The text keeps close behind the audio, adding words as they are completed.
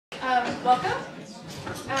Welcome.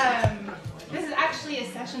 This is actually a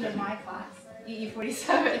session of my class,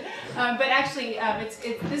 EE47, but actually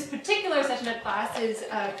this particular session of class is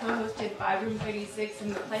co-hosted by Room 36 in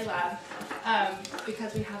the Play Lab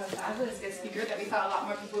because we have a fabulous guest speaker that we thought a lot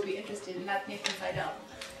more people would be interested in, and that's Nathan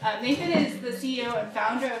Seidle. Nathan is the CEO and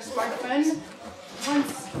founder of SparkFun.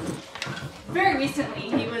 Very recently,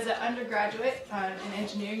 he was an undergraduate in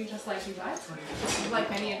engineering, just like you guys, like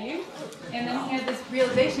many of you. And then he had this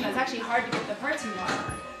realization that it's actually hard to get the parts you want.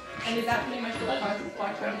 And is that pretty much what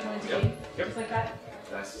SparkFun turned to be? Just like that?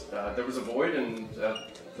 There was a void, and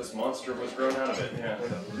this monster was grown out of it. Yeah.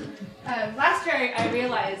 So. Last year, I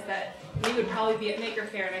realized that we would probably be at Maker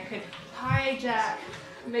Faire, and I could hijack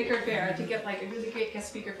Maker Faire to get like a really great guest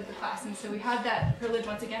speaker for the class, and so we had that privilege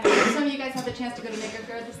once again. Some of you guys had the chance to go to Maker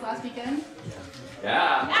Faire this last weekend.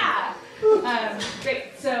 Yeah. Yeah. Great.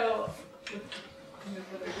 So.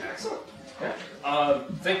 Excellent. Yeah.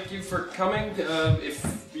 Thank you for coming.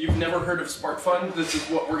 If you've never heard of SparkFun, this is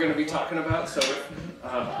what we're going to be talking about. So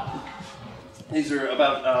these are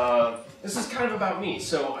about. This is kind of about me.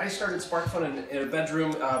 So I started SparkFun in a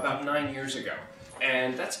bedroom about 9 years ago.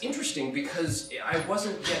 And that's interesting because I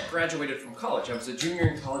wasn't yet graduated from college. I was a junior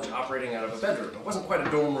in college operating out of a bedroom. It wasn't quite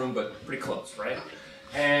a dorm room, but pretty close, right?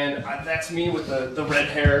 And that's me with the red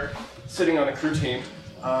hair sitting on a crew team.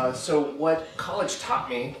 So what college taught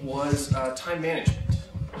me was time management,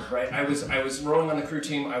 right? I was rowing on the crew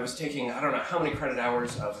team. I was taking, I don't know how many credit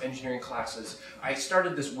hours of engineering classes. I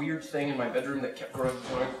started this weird thing in my bedroom that kept growing,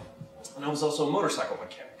 and I was also a motorcycle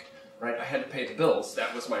mechanic. Right? I had to pay the bills.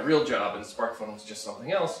 That was my real job, and SparkFun was just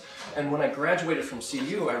something else. And when I graduated from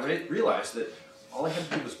CU, I realized that all I had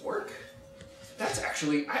to do was work. That's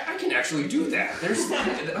actually, I can actually do that.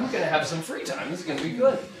 I'm going to have some free time. This is going to be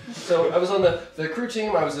good. So I was on the crew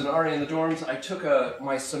team. I was an RA in the dorms. I took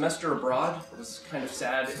my semester abroad. It was kind of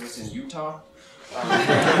sad. It was in Utah.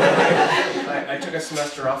 I took a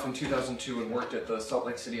semester off in 2002 and worked at the Salt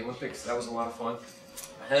Lake City Olympics. That was a lot of fun.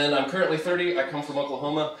 And I'm currently 30. I come from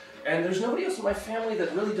Oklahoma. And there's nobody else in my family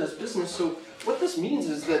that really does business, so what this means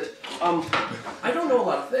is that I don't know a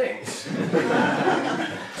lot of things.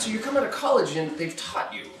 So you come out of college and they've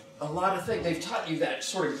taught you a lot of things. They've taught you that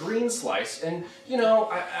sort of green slice, and you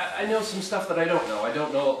know, I know some stuff that I don't know. I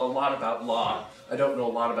don't know a lot about law. I don't know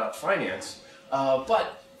a lot about finance.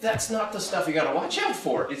 But that's not the stuff you gotta watch out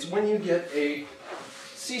for. It's when you get a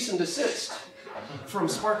cease and desist from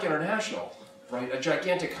Spark International, right? A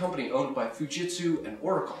gigantic company owned by Fujitsu and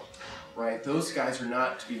Oracle. Right? Those guys are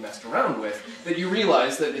not to be messed around with, that you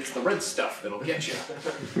realize that it's the red stuff that'll get you.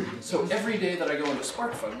 So every day that I go into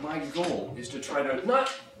SparkFun, my goal is to try to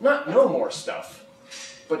not know more stuff,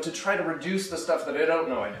 but to try to reduce the stuff that I don't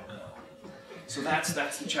know. So that's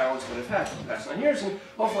the challenge that I've had for the past 9 years, and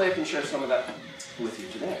hopefully I can share some of that with you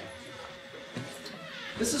today.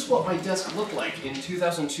 This is what my desk looked like in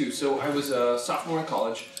 2002. So I was a sophomore in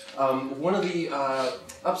college. One of the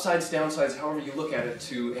upsides, downsides, however you look at it,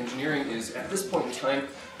 to engineering is, at this point in time,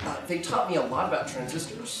 they taught me a lot about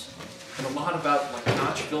transistors and a lot about like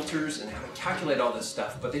notch filters and how to calculate all this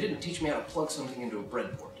stuff, but they didn't teach me how to plug something into a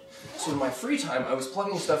breadboard. So in my free time, I was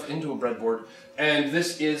plugging stuff into a breadboard, and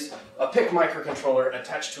this is a PIC microcontroller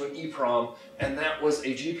attached to an EEPROM, and that was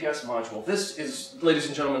a GPS module. This is, ladies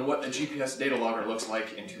and gentlemen, what a GPS data logger looks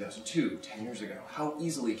like in 2002, 10 years ago. How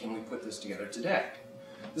easily can we put this together today?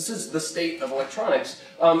 This is the state of electronics,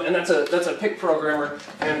 and that's a PIC programmer,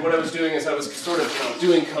 and what I was doing is I was sort of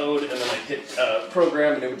doing code, and then I hit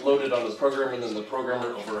program, and it would load it onto the programmer, and then the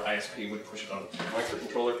programmer over ISP would push it onto the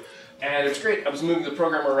microcontroller. And it was great. I was moving the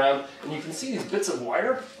programmer around, and you can see these bits of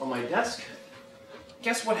wire on my desk.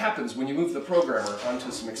 Guess what happens when you move the programmer onto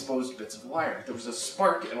some exposed bits of wire? There was a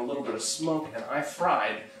spark and a little bit of smoke, and I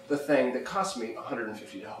fried the thing that cost me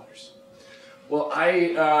 $150. Well,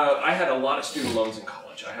 I had a lot of student loans in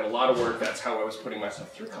college. I had a lot of work. That's how I was putting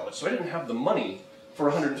myself through college. So I didn't have the money for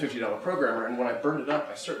a $150 programmer, and when I burned it up,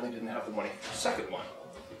 I certainly didn't have the money for a second one.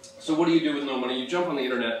 So what do you do with no money? You jump on the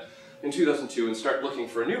internet in 2002 and start looking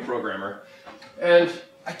for a new programmer, and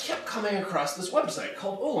I kept coming across this website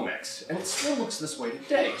called Olamex, and it still looks this way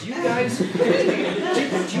today. Do you guys, do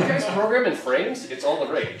you guys program in frames? It's all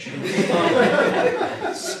the rage.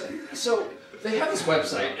 So they have this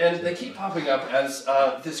website, and they keep popping up as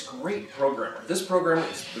this great programmer. This programmer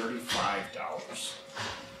is $35,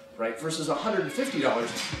 right? Versus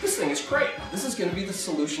 $150. This thing is great. This is going to be the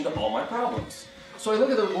solution to all my problems. So I look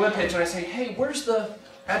at the webpage and I say, hey, where's the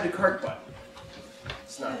add to cart button?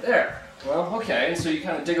 It's not there. Well, okay, and so you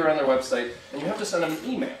kind of dig around their website, and you have to send them an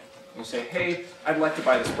email. You say, hey, I'd like to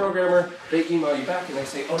buy this programmer. They email you back, and they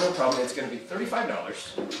say, oh, no problem, it's going to be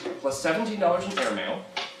 $35 plus $17 in airmail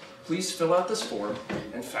please fill out this form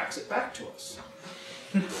and fax it back to us.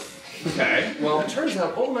 Okay, well, it turns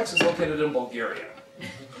out Olemex is located in Bulgaria.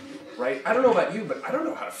 Right? I don't know about you, but I don't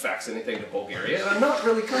know how to fax anything to Bulgaria, and I'm not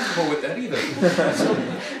really comfortable with that either.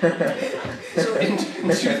 So in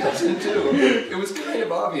 2002, it was kind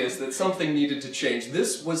of obvious that something needed to change.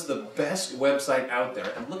 This was the best website out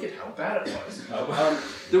there, and look at how bad it was.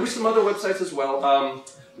 There were some other websites as well.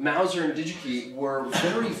 Mauser and DigiKey were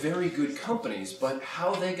very, very good companies, but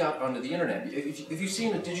how they got onto the internet. If you've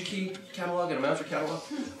seen a DigiKey catalog and a Mauser catalog,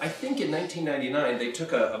 I think in 1999 they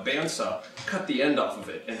took a bandsaw, cut the end off of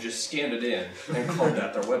it, and just scanned it in and called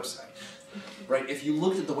that their website. Right? If you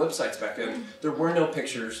looked at the websites back then, there were no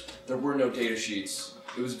pictures, there were no data sheets.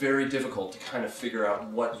 It was very difficult to kind of figure out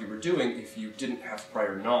what you were doing if you didn't have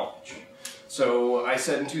prior knowledge. So I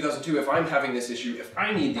said in 2002, if I'm having this issue, if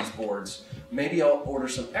I need these boards, maybe I'll order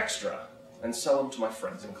some extra and sell them to my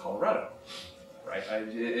friends in Colorado. Right?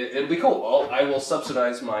 It'll be cool. I will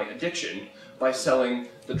subsidize my addiction by selling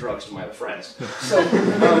the drugs to my other friends. So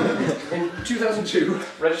in 2002,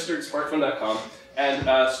 registered SparkFun.com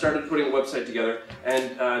and started putting a website together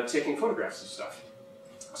and taking photographs of stuff.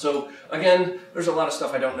 So again, there's a lot of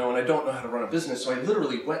stuff I don't know, and I don't know how to run a business, so I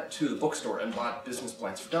literally went to the bookstore and bought Business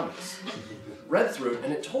Plans for Dummies. Read through it,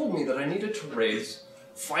 and it told me that I needed to raise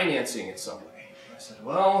financing in some way. I said,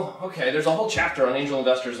 well, okay, there's a whole chapter on angel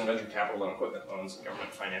investors and venture capital and equipment loans and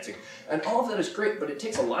government financing, and all of that is great, but it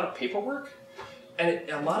takes a lot of paperwork, and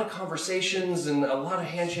a lot of conversations, and a lot of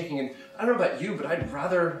handshaking, and I don't know about you, but I'm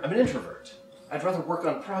an introvert. I'd rather work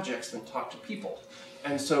on projects than talk to people.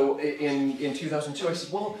 And so in 2002, I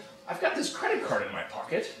said, well, I've got this credit card in my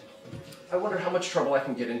pocket. I wonder how much trouble I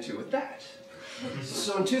can get into with that.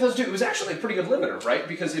 So in 2002, it was actually a pretty good limiter, right?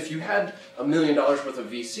 Because if you had $1 million worth of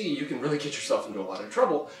VC, you can really get yourself into a lot of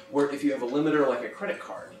trouble, where if you have a limiter like a credit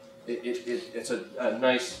card, it's a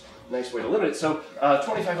nice way to limit it. So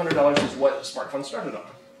 $2,500 is what SparkFun started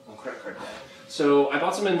on credit card debt. So I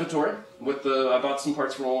bought some inventory. I bought some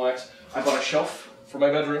parts from Olemex. I bought a shelf for my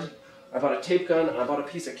bedroom. I bought a tape gun, and I bought a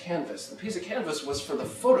piece of canvas. The piece of canvas was for the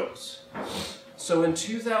photos. So in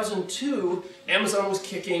 2002, Amazon was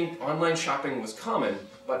kicking, online shopping was common,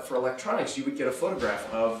 but for electronics, you would get a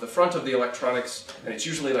photograph of the front of the electronics, and it's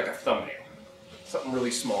usually like a thumbnail, something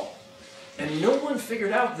really small. And no one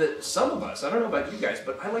figured out that some of us, I don't know about you guys,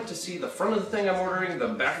 but I like to see the front of the thing I'm ordering, the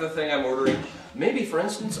back of the thing I'm ordering, maybe, for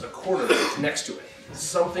instance, a quarter next to it.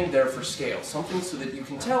 Something there for scale, something so that you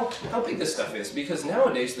can tell how big this stuff is, because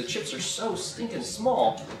nowadays the chips are so stinking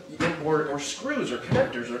small, or screws or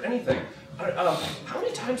connectors or anything. How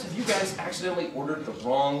many times have you guys accidentally ordered the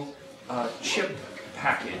wrong chip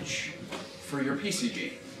package for your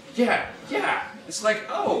PCB? Yeah. It's like,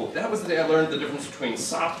 oh, that was the day I learned the difference between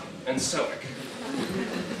SOP and SOIC.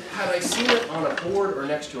 Had I seen it on a board or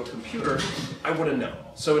next to a computer, I would have known.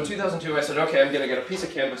 So in 2002, I said, okay, I'm going to get a piece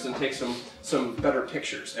of canvas and take some better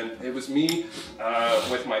pictures. And it was me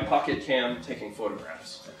with my pocket cam taking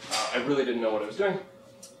photographs. I really didn't know what I was doing.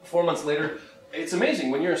 4 months later, it's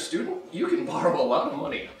amazing. When you're a student, you can borrow a lot of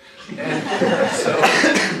money. And so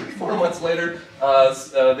 4 months later,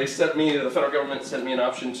 the federal government sent me an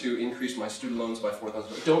option to increase my student loans by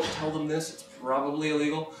 $4,000. Don't tell them this, it's probably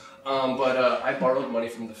illegal. But I borrowed money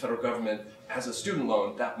from the federal government as a student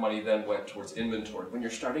loan. That money then went towards inventory. When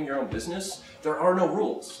you're starting your own business, there are no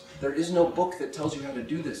rules. There is no book that tells you how to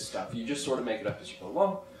do this stuff. You just sort of make it up as you go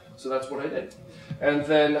along. So that's what I did. And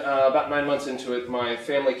then about 9 months into it, my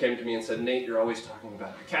family came to me and said, Nate, you're always talking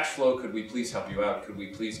about your cash flow. Could we please help you out? Could we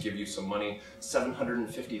please give you some money?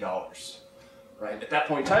 $750. Right? At that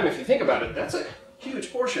point in time, if you think about it, that's a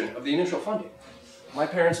huge portion of the initial funding. My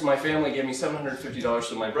parents and my family gave me $750,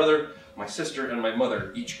 so my brother, my sister, and my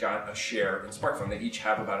mother each got a share in SparkFun. They each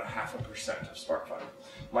have about 0.5% of SparkFun.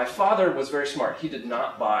 My father was very smart. He did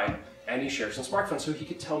not buy any shares in SparkFun, so he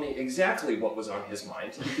could tell me exactly what was on his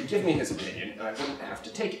mind. He could give me his opinion, and I wouldn't have to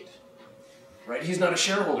take it. Right? He's not a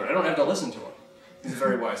shareholder. I don't have to listen to him. He's a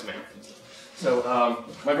very wise man. So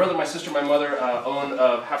my brother, my sister, my mother own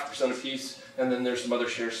 0.5% apiece, and then there's some other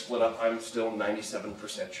shares split up. I'm still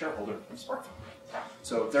 97% shareholder of SparkFun.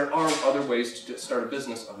 So there are other ways to start a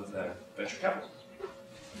business other than venture capital.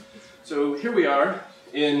 So here we are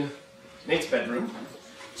in Nate's bedroom,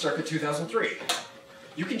 circa 2003.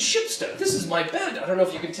 You can ship stuff. This is my bed. I don't know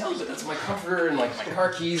if you can tell, but that's my comforter and like my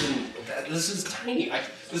car keys, and this is tiny.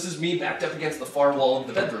 This is me backed up against the far wall of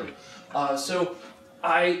the bedroom. So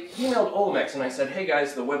I emailed Olemex and I said, hey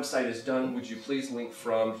guys, the website is done. Would you please link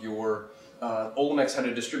from your Olemex had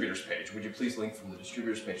a distributors page. Would you please link from the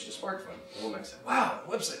distributors page to SparkFun? Olemex said, wow,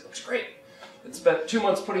 the website looks great. It spent 2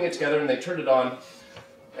 months putting it together and they turned it on.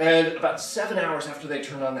 And about 7 hours after they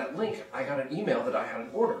turned on that link, I got an email that I had an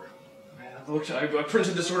order. I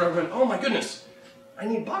printed this order, I went, oh my goodness, I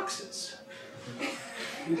need boxes.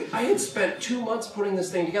 I had spent 2 months putting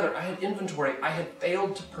this thing together. I had inventory. I had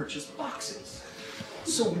failed to purchase boxes.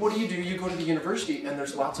 So what do? You go to the university and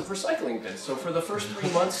there's lots of recycling bins. So for the first 3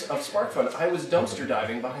 months of SparkFun, I was dumpster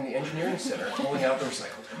diving behind the engineering center, pulling out the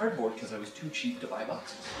recycled cardboard because I was too cheap to buy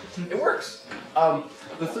boxes. It works.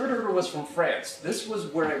 The third order was from France. This was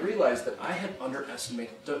where I realized that I had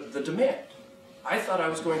underestimated the demand. I thought I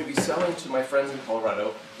was going to be selling to my friends in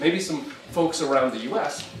Colorado, maybe some folks around the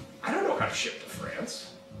US. I don't know how to ship to France.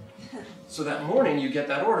 So that morning you get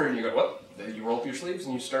that order and you go, well, you roll up your sleeves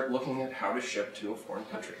and you start looking at how to ship to a foreign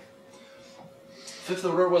country. Fifth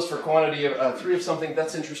order was for quantity of 3 of something.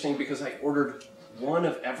 That's interesting because I ordered 1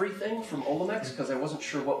 of everything from Olamex because I wasn't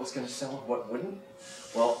sure what was going to sell and what wouldn't.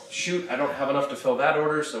 Well, shoot, I don't have enough to fill that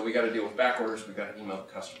order, so we got to deal with back orders. We've got to email the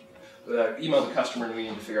customer. And we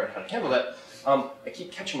need to figure out how to handle that. I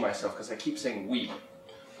keep catching myself because I keep saying we.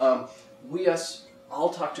 We, us, I'll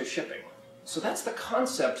talk to shipping. So that's the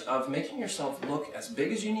concept of making yourself look as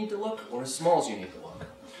big as you need to look or as small as you need to look.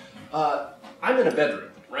 I'm in a bedroom,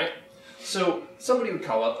 right? So somebody would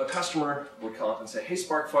call up, a customer would call up and say, hey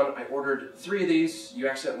SparkFun, I ordered 3 of these, you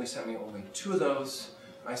accidentally sent me only 2 of those.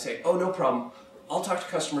 I say, oh, no problem. I'll talk to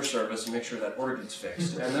customer service and make sure that order gets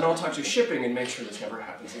fixed. And then I'll talk to shipping and make sure this never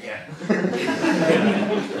happens again. I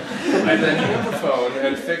then hang up the phone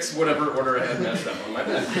and fix whatever order I had messed up on my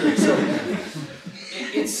bed. So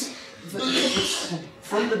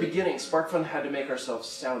from the beginning, SparkFun had to make ourselves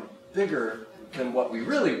sound bigger than what we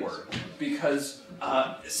really were. Because,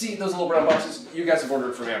 see those little brown boxes? You guys have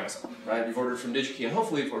ordered from Amazon, right? You've ordered from DigiKey and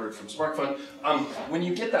hopefully you've ordered from SparkFun. When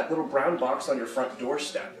you get that little brown box on your front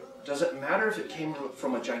doorstep, does it matter if it came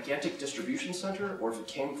from a gigantic distribution center or if it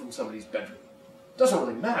came from somebody's bedroom? It doesn't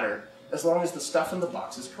really matter as long as the stuff in the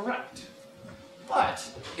box is correct. But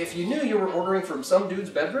if you knew you were ordering from some dude's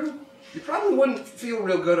bedroom, you probably wouldn't feel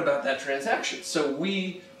real good about that transaction. So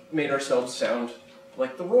we made ourselves sound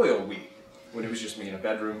like the royal we, when it was just me in a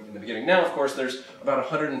bedroom in the beginning. Now, of course, there's about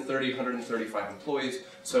 130, 135 employees,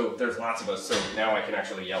 so there's lots of us, so now I can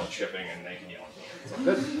actually yell at shipping and they can yell at me. It's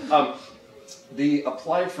all good. The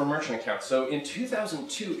applied for merchant account. So in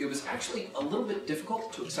 2002, it was actually a little bit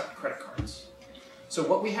difficult to accept credit cards. So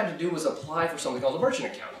what we had to do was apply for something called a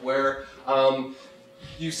merchant account, where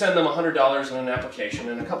you send them $100 in an application,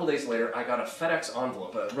 and a couple days later, I got a FedEx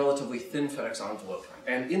envelope, a relatively thin FedEx envelope,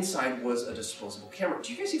 and inside was a disposable camera.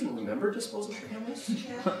 Do you guys even remember disposable cameras?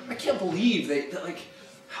 Yeah. I can't believe they like,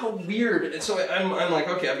 how weird. And so I'm like,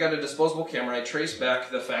 okay, I've got a disposable camera. I trace back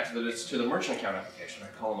the fact that it's to the merchant account application. I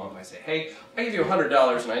call them up, I say, hey, I gave you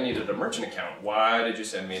 $100 and I needed a merchant account. Why did you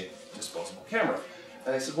send me a disposable camera?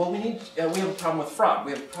 And they said, well, we have a problem with fraud.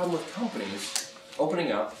 We have a problem with companies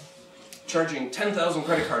opening up, charging 10,000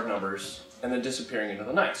 credit card numbers, and then disappearing into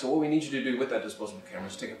the night. So what we need you to do with that disposable camera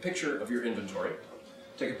is take a picture of your inventory,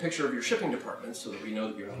 take a picture of your shipping department so that we know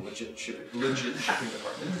that you have a legit shipping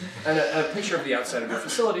department, and a picture of the outside of your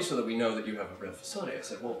facility so that we know that you have a real facility. I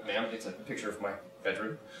said, well, ma'am, it's a picture of my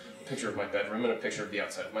bedroom, a picture of my bedroom, and a picture of the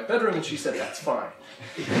outside of my bedroom, and she said, that's fine.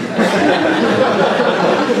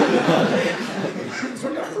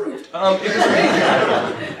 So it got approved. It was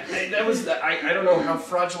amazing. I don't know how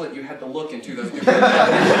fraudulent you had to look in 2002.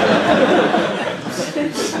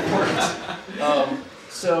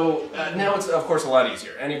 So now it's, of course, a lot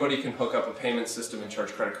easier. Anybody can hook up a payment system and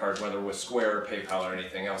charge credit cards, whether with Square or PayPal or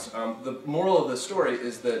anything else. The moral of the story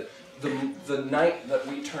is that the night that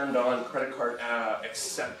we turned on credit card,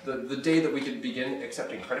 the day that we could begin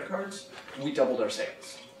accepting credit cards, we doubled our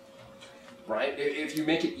sales. Right? If you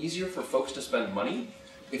make it easier for folks to spend money,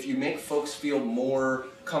 if you make folks feel more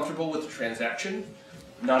comfortable with the transaction,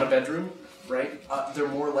 not a bedroom, right? They're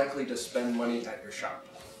more likely to spend money at your shop.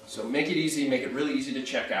 So make it easy, make it really easy to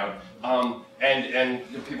check out, and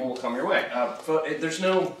people will come your way. There's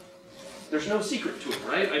no secret to it,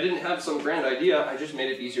 right? I didn't have some grand idea, I just made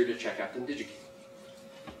it easier to check out than DigiKey.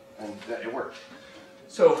 And it worked.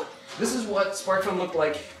 So this is what SparkFun looked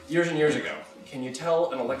like years and years ago. Can you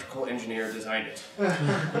tell an electrical engineer designed it?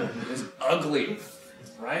 It was ugly,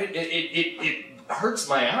 right? It hurts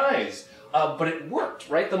my eyes. But it worked,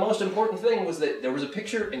 right? The most important thing was that there was a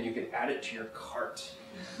picture and you could add it to your cart.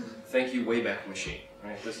 Thank you, Wayback Machine.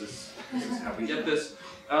 Right? This is how we get this.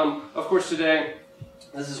 Of course, today,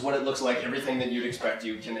 this is what it looks like. Everything that you'd expect,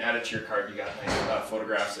 you can add it to your cart. You got nice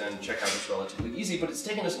photographs and checkout is relatively easy, but it's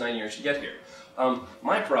taken us 9 years to get here.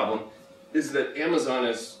 My problem is that Amazon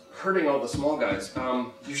is hurting all the small guys.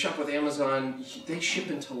 You shop with Amazon, they ship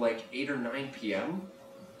until like 8 or 9 p.m.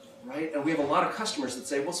 right? And we have a lot of customers that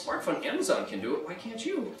say, well, SparkFun, Amazon can do it, why can't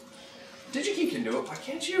you? DigiKey can do it, why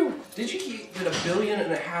can't you? DigiKey did $1.5 billion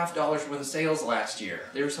worth of sales last year.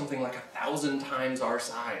 They're something like 1,000 times our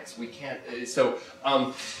size. We can't, so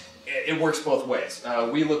it works both ways.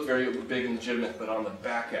 We look very big and legitimate, but on the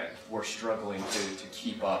back end, we're struggling to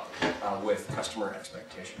keep up with customer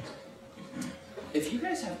expectations. If you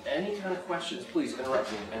guys have any kind of questions, please interrupt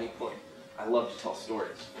me at any point. I love to tell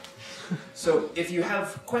stories. So if you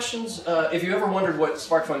have questions, if you ever wondered what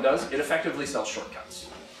SparkFun does, it effectively sells shortcuts.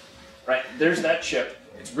 Right, there's that chip.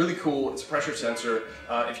 It's really cool. It's a pressure sensor.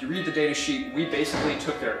 If you read the data sheet, we basically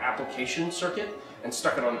took their application circuit and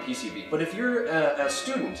stuck it on the PCB. But if you're a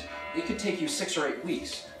student, it could take you 6 or 8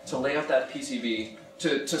 weeks to lay out that PCB,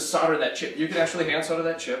 to solder that chip. You could actually hand solder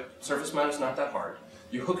that chip. Surface mount is not that hard.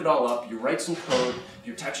 You hook it all up, you write some code,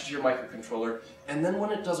 you attach it to your microcontroller, and then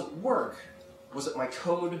when it doesn't work, was it my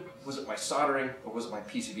code, was it my soldering, or was it my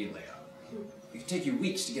PCB layout? It could take you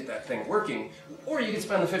weeks to get that thing working, or you could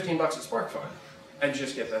spend the 15 bucks at SparkFun and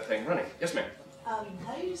just get that thing running. Yes, ma'am? How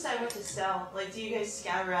do you decide what to sell? Like, do you guys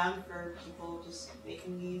scout around for people just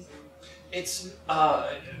making these? It's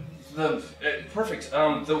perfect.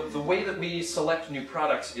 The way that we select new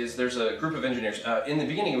products is there's a group of engineers. In the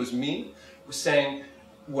beginning, it was me was saying,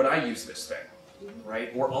 would I use this thing?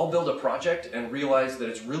 Right? Or I'll build a project and realize that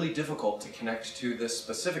it's really difficult to connect to this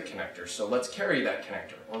specific connector, so let's carry that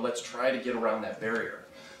connector, or let's try to get around that barrier.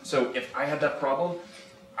 So if I had that problem,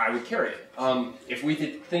 I would carry it. If we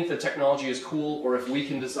think the technology is cool, or if we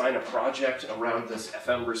can design a project around this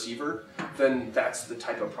FM receiver, then that's the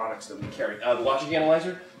type of products that we carry. The logic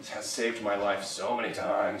analyzer has saved my life so many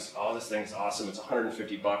times. Oh, this thing's awesome. It's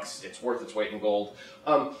 150 bucks. It's worth its weight in gold.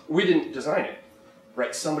 We didn't design it.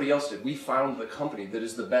 Right, somebody else did. We found the company that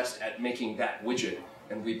is the best at making that widget,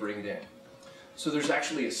 and we bring it in. So there's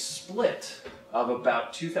actually a split of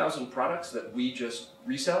about 2,000 products that we just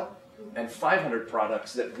resell, and 500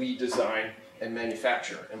 products that we design and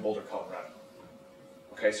manufacture in Boulder, Colorado.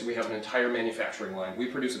 Okay, so we have an entire manufacturing line. We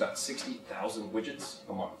produce about 60,000 widgets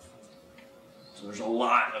a month. So there's a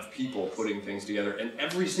lot of people putting things together, and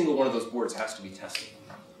every single one of those boards has to be tested.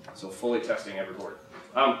 So fully testing every board.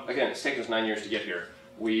 Again, it's taken us 9 years to get here.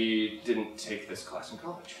 We didn't take this class in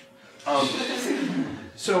college.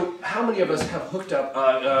 So how many of us have hooked up,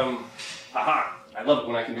 haha, I love it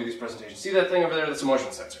when I can do these presentations. See that thing over there? That's a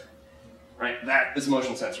motion sensor. Right? That is a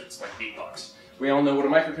motion sensor. It's like 8 bucks. We all know what a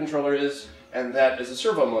microcontroller is, and that is a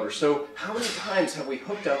servo motor. So how many times have we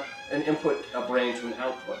hooked up an input, a brain to an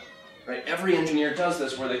output? Right? Every engineer does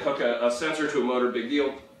this where they hook a sensor to a motor, big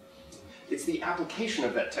deal. It's the application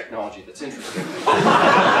of that technology that's interesting.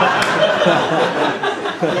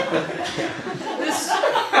 This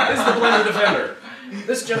is the Blender Defender.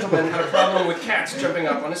 This gentleman had a problem with cats jumping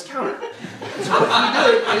up on his counter. So what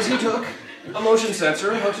he did is he took a motion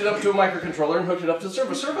sensor, hooked it up to a microcontroller, and hooked it up to the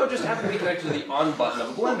servo. Servo just happened to be connected to the on button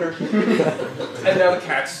of a blender, and now the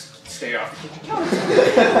cats stay off the kitchen counter.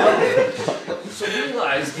 So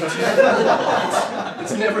realize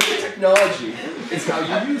it's never the technology. It's how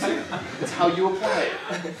you use it. It's how you apply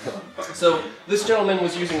it. So this gentleman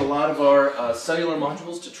was using a lot of our cellular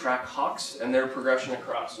modules to track hawks and their progression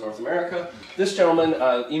across North America. This gentleman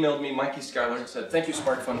emailed me, Mikey Schuyler, and said, "Thank you,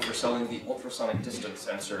 SparkFun, for selling the ultrasonic distance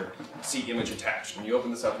sensor. See image attached." And you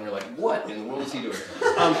open this up and you're like, what in the world is he doing?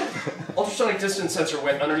 Ultrasonic distance sensor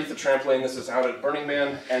went underneath the trampoline. This is out at Burning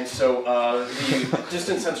Man. And so the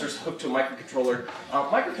distance sensor is hooked to a microcontroller.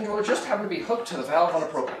 Microcontroller just happened to be hooked to the valve on a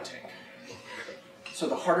propane tank. So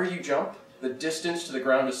the harder you jump, the distance to the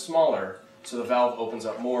ground is smaller, so the valve opens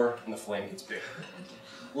up more and the flame gets bigger.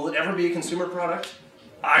 Will it ever be a consumer product?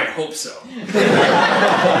 I hope so.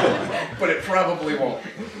 But it probably won't be,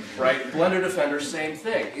 right? Blender Defender, same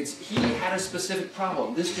thing. He had a specific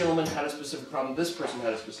problem. This gentleman had a specific problem. This person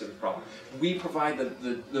had a specific problem. We provide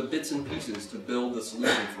the bits and pieces to build the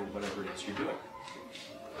solution for whatever it is you're doing.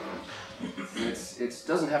 It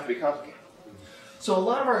doesn't have to be complicated. So a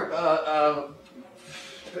lot of our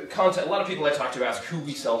content, a lot of people I talk to ask who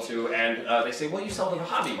we sell to, and they say, well, you sell to the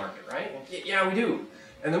hobby market, right? Yeah, we do.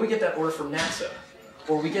 And then we get that order from NASA,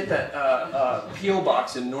 or we get that P.O.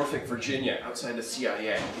 box in Norfolk, Virginia, outside the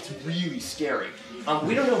CIA. It's really scary.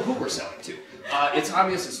 We don't know who we're selling to. It's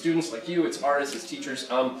obvious it's students like you, it's artists, it's teachers.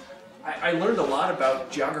 I learned a lot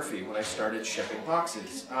about geography when I started shipping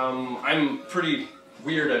boxes. I'm pretty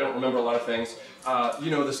weird, I don't remember a lot of things. You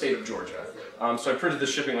know the state of Georgia. So I printed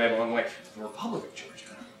this shipping label, and I'm like, the Republic of Georgia.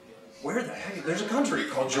 Where the heck? There's a country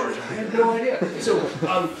called Georgia. I had no idea. So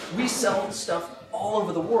we sell stuff all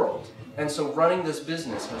over the world. And so running this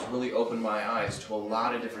business has really opened my eyes to a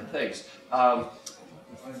lot of different things.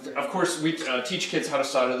 of course, we teach kids how to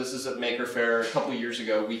solder. This is at Maker Faire. A couple of years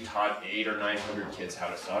ago, we taught 800 or 900 kids how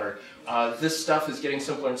to solder. This stuff is getting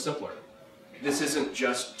simpler and simpler. This isn't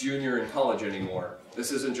just junior in college anymore.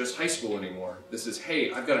 This isn't just high school anymore. This is,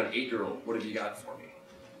 hey, I've got an 8-year-old. What have you got for me?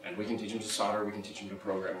 And we can teach them to solder. We can teach them to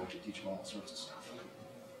program. We can teach them all sorts of stuff.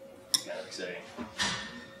 Kind of exciting.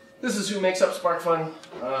 This is who makes up SparkFun.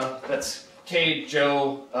 That's Cade,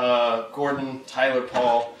 Joe, Gordon, Tyler,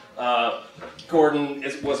 Paul. Gordon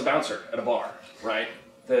was a bouncer at a bar, right?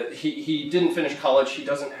 He didn't finish college. He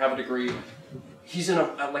doesn't have a degree. He's in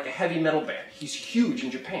like a heavy metal band. He's huge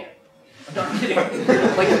in Japan. I'm not kidding.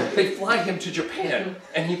 Like, they fly him to Japan,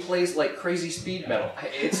 and he plays like crazy speed metal.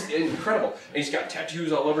 It's incredible. And he's got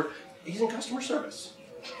tattoos all over. He's in customer service.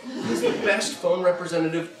 He's the best phone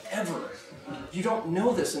representative ever. You don't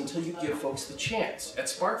know this until you give folks the chance. At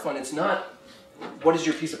SparkFun, it's not, what does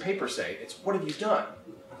your piece of paper say? It's, what have you done,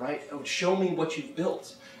 right? Oh, show me what you've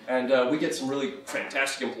built. And we get some really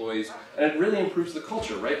fantastic employees, and it really improves the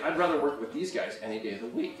culture, right? I'd rather work with these guys any day of the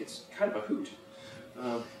week. It's kind of a hoot.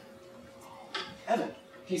 Evan,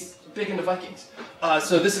 he's big into Vikings.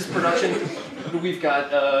 So this is production. We've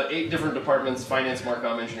got 8 different departments: finance,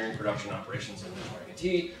 marcom, engineering, production, operations, and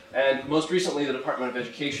IT. And most recently, the Department of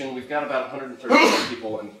Education. We've got about 130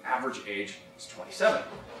 people, and average age is 27.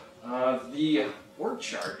 The org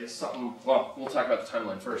chart is something, well, we'll talk about the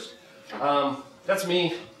timeline first. That's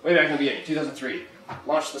me way back in the beginning, 2003.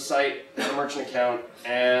 Launched the site, had a merchant account,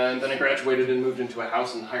 and then I graduated and moved into a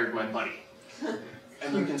house and hired my buddy.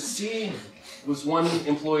 And you can see it was 1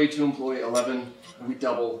 employee, 2 employee, 11, and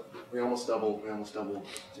we almost doubled,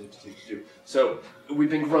 So we've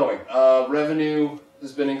been growing. Revenue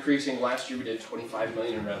has been increasing. Last year we did 25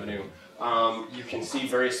 million in revenue. You can see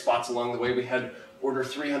various spots along the way. We had order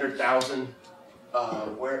 300,000,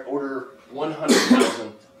 where order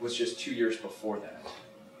 100,000 was just 2 years before that.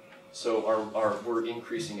 So we're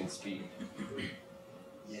increasing in speed.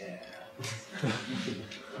 Yeah.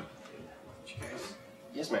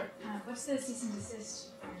 Yes, ma'am. What's the cease and desist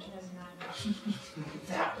for 2009?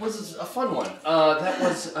 That was a fun one.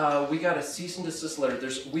 We got a cease and desist letter.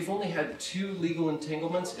 We've only had 2 legal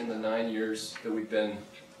entanglements in the 9 years that we've been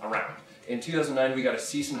around. In 2009, we got a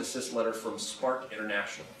cease and desist letter from Spark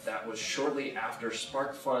International. That was shortly after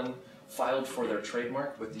SparkFun filed for their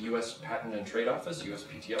trademark with the U.S. Patent and Trade Office,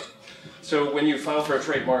 USPTO. So when you file for a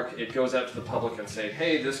trademark, it goes out to the public and say,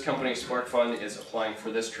 hey, this company, SparkFun, is applying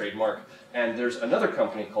for this trademark. And there's another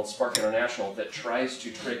company called Spark International that tries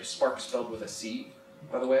to trade, Spark spelled with a C,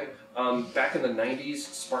 by the way. Back in the 90s,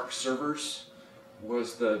 Spark servers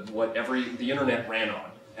was what the internet ran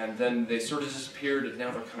on. And then they sort of disappeared, and now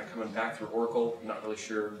they're kind of coming back through Oracle. I'm not really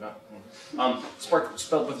sure. Spark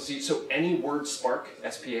spelled with a C. So any word Spark,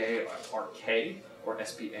 S-P-A-R-K, or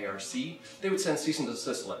S-P-A-R-C, they would send cease and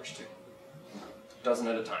desist letters to. A dozen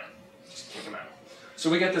at a time. Just kick them out. So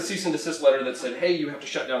we got the cease and desist letter that said, hey, you have to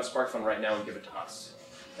shut down SparkFun right now and give it to us.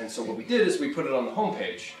 And so what we did is we put it on the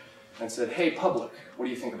homepage and said, hey, public, what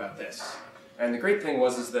do you think about this? And the great thing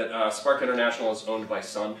was that Spark International is owned by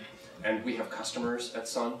Sun. And we have customers at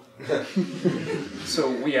Sun. So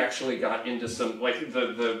we actually got into some, like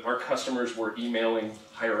our customers were emailing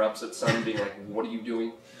higher ups at Sun being like, what are you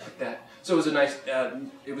doing like that? So it was a nice,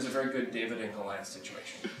 it was a very good David and Goliath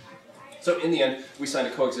situation. So in the end, we signed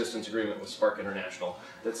a coexistence agreement with Spark International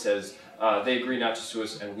that says they agree not to sue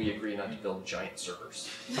us and we agree not to build giant servers.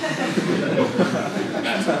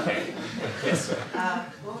 That's okay. Yes.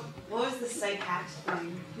 What was the site hacked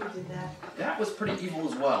thing? Who did that? That was pretty evil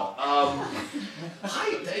as well.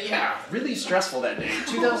 Yeah, really stressful that day.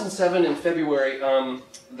 2007 in February,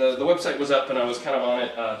 the website was up and I was kind of on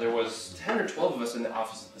it. There was 10 or 12 of us in the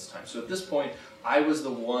office at this time. So at this point, I was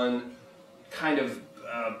the one kind of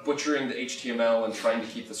butchering the HTML and trying to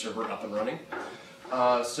keep the server up and running.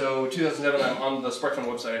 So 2007, I'm on the SparkFun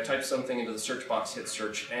website. I type something into the search box, hit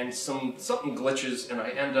search, and something glitches, and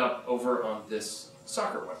I end up over on this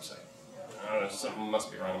soccer website. I don't know, something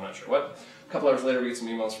must be wrong, I'm not sure what. A couple hours later, we get some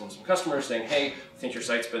emails from some customers saying, hey, I think your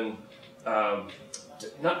site's been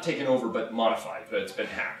not taken over, but modified, but it's been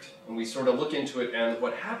hacked. And we sort of look into it, and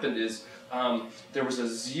what happened is there was a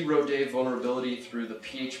 0-day vulnerability through the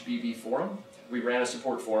PHBB forum. We ran a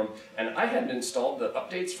support forum, and I hadn't installed the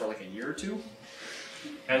updates for like a year or 2.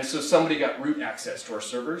 And so somebody got root access to our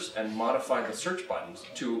servers and modified the search buttons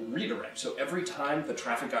to redirect. So every time the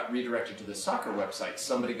traffic got redirected to the soccer website,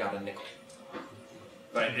 somebody got a nickel.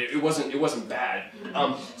 But it wasn't bad.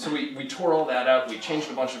 So we tore all that out. We changed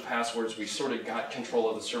a bunch of passwords. We sort of got control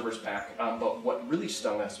of the servers back. But what really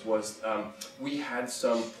stung us was we had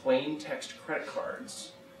some plain text credit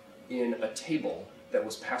cards in a table that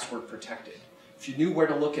was password protected if you knew where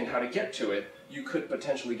to look and how to get to it, you could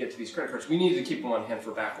potentially get to these credit cards. We needed to keep them on hand for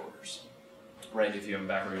back orders, right? If you have a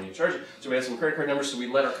back order, you need to charge it. So we had some credit card numbers, so we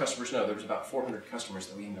let our customers know. There was about 400 customers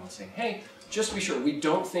that we emailed saying, hey, just to be sure, we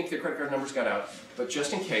don't think the credit card numbers got out, but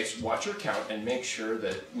just in case, watch your account and make sure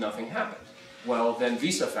that nothing happened. Well, then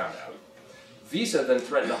Visa found out. Visa then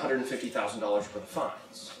threatened $150,000 worth of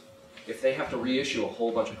fines if they have to reissue a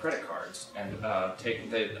whole bunch of credit cards, and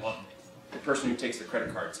the person who takes the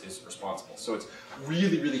credit cards is responsible. So it's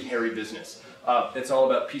really, really hairy business. It's all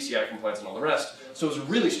about PCI compliance and all the rest. So it was a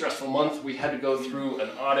really stressful month. We had to go through an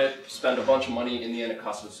audit, spend a bunch of money. In the end, it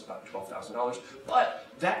cost us about $12,000. But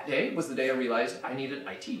that day was the day I realized I needed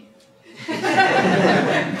IT.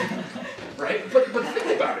 Right? But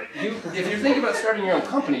think about it. If you're thinking about starting your own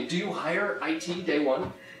company, do you hire IT day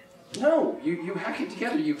one? No. You hack it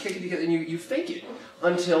together, you kick it together, and you fake it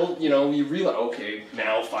until you realize, okay,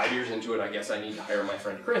 now 5 years into it, I guess I need to hire my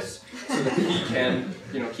friend Chris so that he can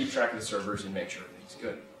keep track of the servers and make sure everything's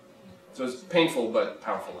good. So it's painful but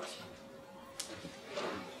powerful lesson.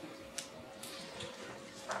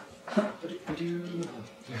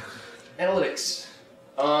 Analytics.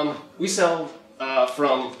 We sell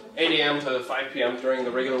from 8 a.m. to 5 p.m. during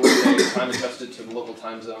the regular workday, time adjusted to the local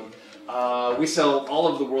time zone. We sell all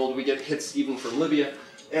over the world. We get hits even from Libya.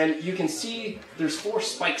 And you can see there's 4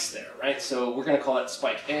 spikes there, right? So we're going to call it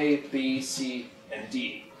spike A, B, C, and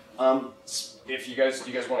D. If you guys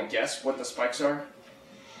want to guess what the spikes are?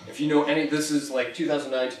 If you know any, this is like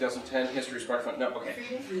 2009, 2010, history of SparkFun. No, okay.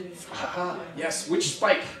 Haha, yes. Which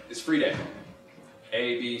spike is free day?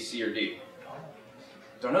 A, B, C, or D?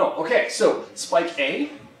 Don't know. Okay, so spike A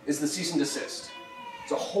is the cease and desist.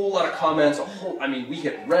 It's a whole lot of comments, we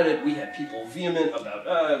hit Reddit, we had people vehement about,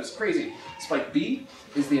 it was crazy. Spike B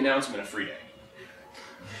is the announcement of free day.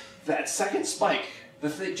 That second spike,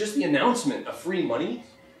 just the announcement of free money,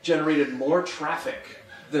 generated more traffic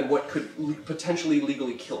than what could potentially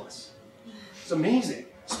legally kill us. It's amazing.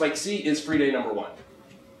 Spike C is free day number 1.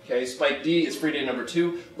 Okay, spike D is free day number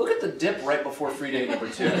 2. Look at the dip right before free day number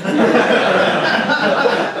 2.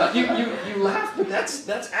 You laugh, but that's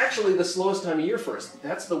actually the slowest time of year for us.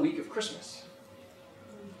 That's the week of Christmas.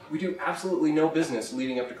 We do absolutely no business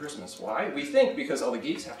leading up to Christmas. Why? We think because all the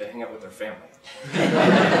geeks have to hang out with their family.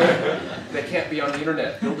 They can't be on the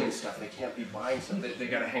internet building stuff. They can't be buying stuff. They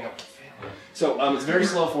got to hang out with family. So it's very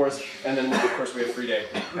slow for us. And then, of course, we have free day,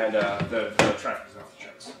 and the traffic is off the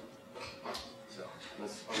charts. So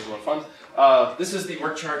that's always a lot of fun. This is the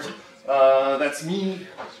org chart. That's me.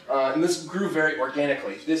 And this grew very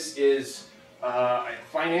organically. This is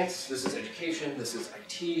finance. This is education. This is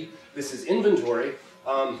IT. This is inventory.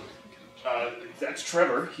 That's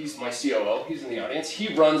Trevor. He's my COO. He's in the audience.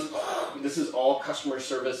 He runs, this is all customer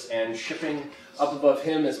service and shipping. Up above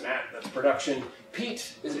him is Matt. That's production.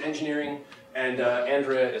 Pete is engineering. And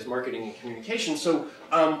Andrea is marketing and communication. So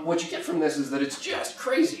what you get from this is that it's just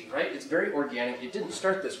crazy, right? It's very organic. It didn't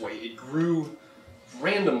start this way. It grew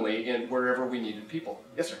randomly in wherever we needed people.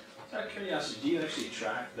 Yes, sir? Out of curiosity, do you actually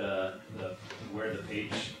track where the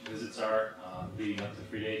page visits are leading up to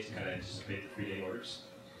free day to kind of anticipate the free day orders?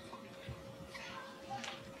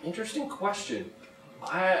 Interesting question.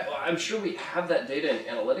 I'm sure we have that data in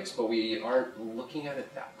analytics, but we aren't looking at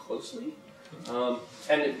it that closely.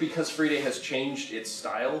 And because free day has changed its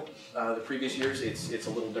style the previous years, it's a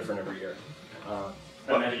little different every year. I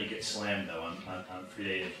imagine you get slammed though on free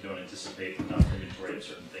day if you don't anticipate enough inventory of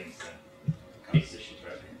certain things, then it causes issues,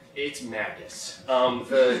 right? It's madness.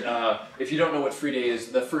 If you don't know what free day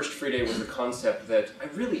is, the first free day was the concept that I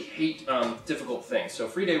really hate difficult things. So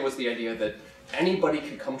free day was the idea that anybody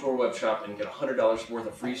could come to our web shop and get $100 worth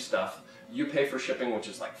of free stuff. You pay for shipping, which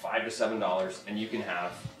is like $5 to $7, and you can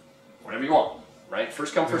have whatever you want, right?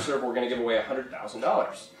 First come, first serve, we're going to give away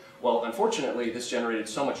 $100,000. Well, unfortunately, this generated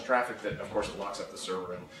so much traffic that, of course, it locks up the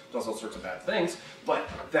server and does all sorts of bad things. But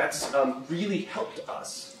that's really helped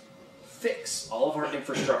us fix all of our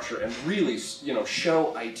infrastructure and really,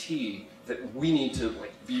 show IT that we need to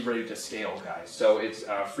be ready to scale, guys. So it's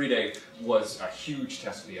free day was a huge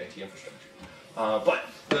test of the IT infrastructure. But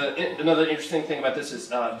another interesting thing about this is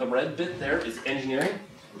the red bit there is engineering.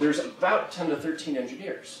 There's about 10 to 13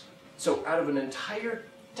 engineers. So out of an entire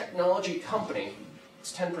technology company,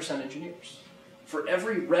 it's 10% engineers. For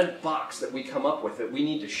every red box that we come up with that we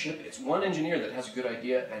need to ship, it's one engineer that has a good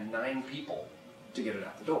idea and 9 people to get it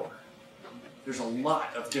out the door. There's a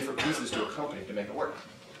lot of different pieces to a company to make it work.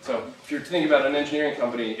 So if you're thinking about an engineering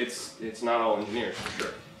company, it's not all engineers, for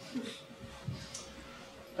sure.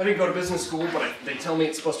 I didn't go to business school, but they tell me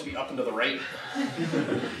it's supposed to be up and to the right.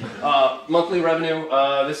 Monthly revenue,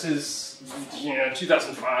 this is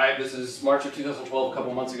 2005, this is March of 2012, a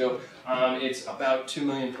couple months ago. It's about $2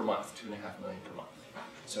 million per month, $2.5 million per month.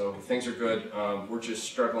 So things are good. We're just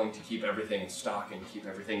struggling to keep everything in stock and keep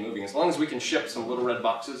everything moving. As long as we can ship some little red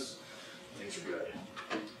boxes, things are good.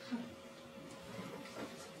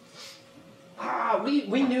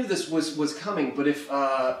 We knew this was coming, but if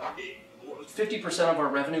 50% of our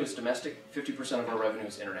revenue is domestic, 50% of our revenue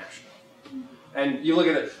is international. And you look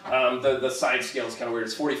at it, the side scale is kind of weird.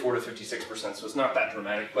 It's 44 to 56%, so it's not that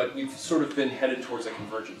dramatic, but we've sort of been headed towards a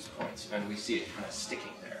convergence point, and we see it kind of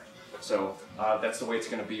sticking there. So that's the way it's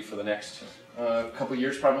going to be for the next couple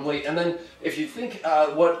years probably. And then if you think,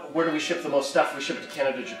 where do we ship the most stuff? We ship it to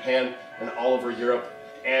Canada, Japan, and all over Europe,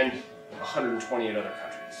 and 128 other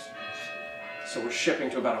countries. So we're shipping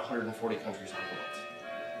to about 140 countries in the world.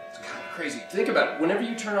 It's kind of crazy. Think about it. Whenever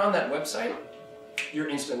you turn on that website, you're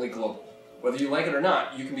instantly global. Whether you like it or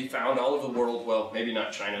not, you can be found all over the world. Well, maybe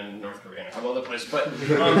not China and North Korea and a couple other places, but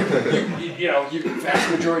the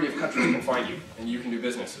vast majority of countries can find you, and you can do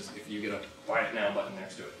businesses if you get a Buy It Now button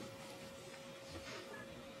next to it.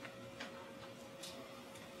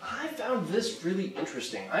 I found this really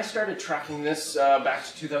interesting. I started tracking this back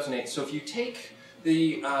to 2008. So if you take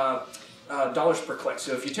the dollars per click,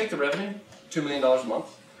 so if you take the revenue, $2 million a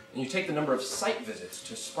month, and you take the number of site visits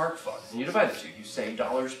to SparkFun, and you divide the two, you say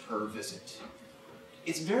dollars per visit.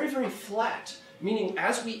 It's very, very flat, meaning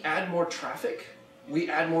as we add more traffic, we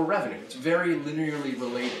add more revenue. It's very linearly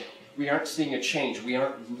related. We aren't seeing a change. We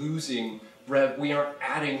aren't losing we aren't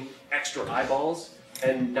adding extra eyeballs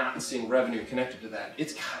and not seeing revenue connected to that.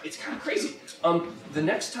 It's kind of crazy. The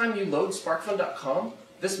next time you load SparkFun.com,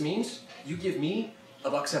 this means you give me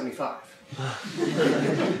 $1.75.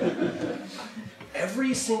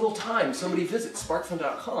 Every single time somebody visits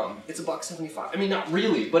SparkFun.com, it's $1.75. I mean, not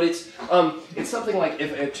really, but it's something like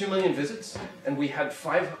if at 2 million visits and we had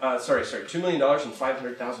 $2 million and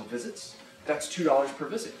 500,000 visits, that's $2 per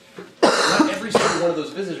visit. Not every single one of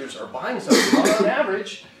those visitors are buying something, but on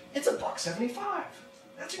average, it's $1.75.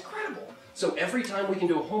 That's incredible. So every time we can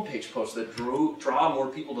do a homepage post that draw more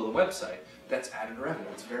people to the website, that's added revenue.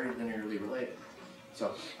 It's very linearly related.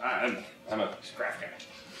 So I'm a craft guy.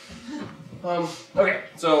 Okay,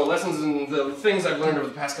 so lessons and the things I've learned over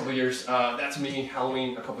the past couple of years. That's me,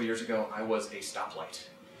 Halloween a couple of years ago. I was a stoplight.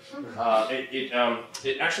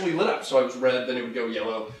 It actually lit up, so I was red, then it would go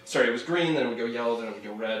yellow. Sorry, it was green, then it would go yellow, then it would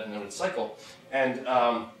go red, and then it would cycle. And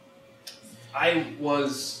I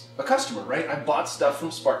was a customer, right? I bought stuff from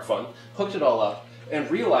SparkFun, hooked it all up, and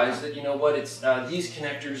realized that, you know what, it's these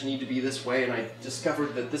connectors need to be this way, and I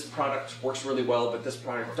discovered that this product works really well, but this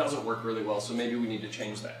product doesn't work really well, so maybe we need to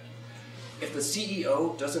change that. If the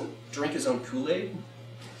CEO doesn't drink his own Kool-Aid,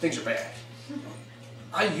 things are bad.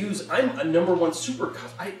 I'm a #1 super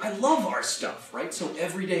customer. I love our stuff, right? So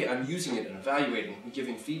every day I'm using it and evaluating and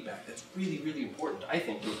giving feedback. That's really, really important, I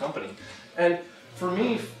think, to a company. And for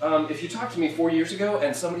me, if you talked to me 4 years ago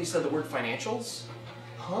and somebody said the word financials,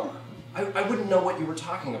 I wouldn't know what you were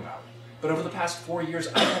talking about. But over the past 4 years,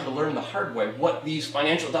 I had to learn the hard way what these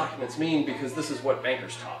financial documents mean, because this is what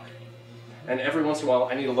bankers talk. And every once in a while,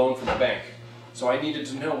 I need a loan from the bank. So I needed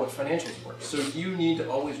to know what financials were. So you need to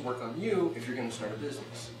always work on you if you're going to start a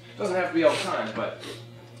business. It doesn't have to be all the time, but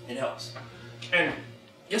it helps. And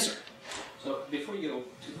yes, sir. So before you go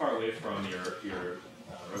too far away from your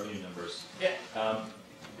revenue numbers,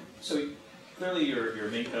 so clearly your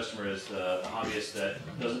main customer is the hobbyist that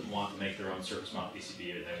doesn't want to make their own surface mount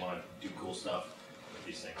PCB, and they want to do cool stuff with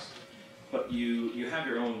these things. But you have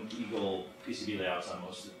your own Eagle PCB layouts on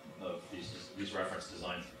most of these reference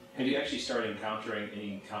designs. Have you actually started encountering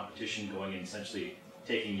any competition going and essentially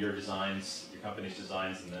taking your designs, your company's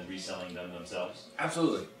designs, and then reselling them themselves?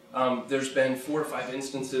 Absolutely. There's been 4 or 5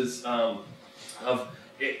 instances of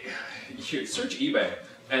it. You search eBay,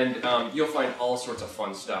 and you'll find all sorts of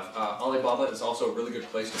fun stuff. Alibaba is also a really good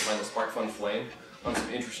place to find the SparkFun Flame on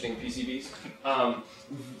some interesting PCBs.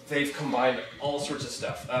 They've combined all sorts of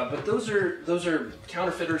stuff, but those are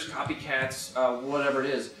counterfeiters, copycats, whatever it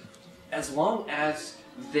is. As long as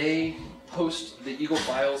they post the Eagle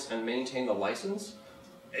files and maintain the license,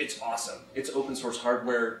 it's awesome. It's open source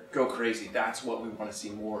hardware, go crazy. That's what we want to see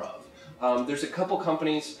more of. There's a couple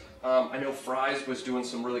companies, I know Fry's was doing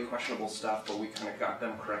some really questionable stuff, but we kind of got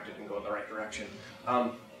them corrected and go in the right direction.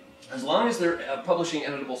 As long as they're publishing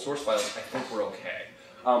editable source files, I think we're okay.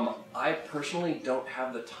 I personally don't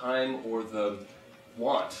have the time or the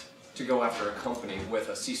want to go after a company with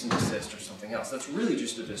a cease and desist or something else. That's really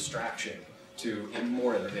just a distraction to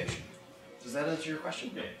more innovation. Does that answer your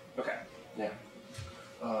question? Yeah. Okay. Yeah.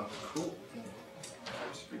 Cool.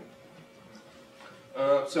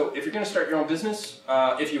 So if you're going to start your own business,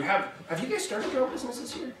 if you have you guys started your own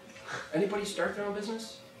businesses here? Anybody start their own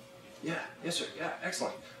business? Yeah, yes sir, yeah,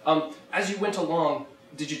 excellent. As you went along,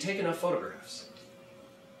 did you take enough photographs?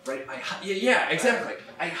 Right, yeah, exactly.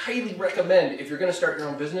 I highly recommend if you're going to start your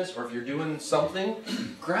own business or if you're doing something,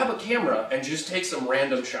 grab a camera and just take some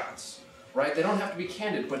random shots. Right, they don't have to be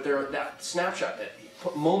candid, but they're that snapshot, that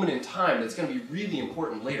moment in time that's going to be really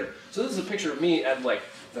important later. So this is a picture of me at like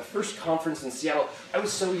the first conference in Seattle. I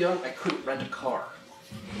was so young I couldn't rent a car.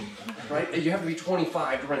 Right? You have to be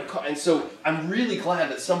 25 to rent a car. And so I'm really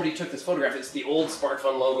glad that somebody took this photograph. It's the old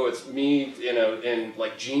SparkFun logo. It's me, you know, in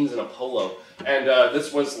like jeans and a polo. And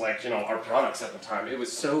this was like, you know, our products at the time. It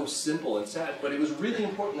was so simple and sad, but it was really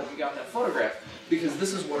important that we got that photograph because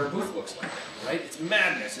this is what our booth looks like, right? It's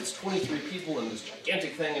madness. It's 23 people and this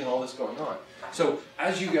gigantic thing and all this going on. So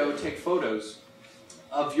as you go, take photos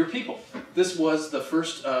of your people. This was the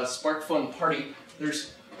first SparkFun party.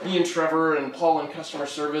 There's me and Trevor and Paul in customer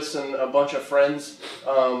service and a bunch of friends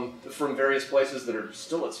from various places that are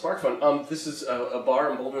still at SparkFun. This is a bar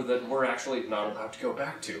in Boulder that we're actually not allowed to go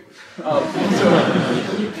back to.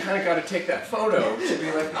 So you kind of got to take that photo to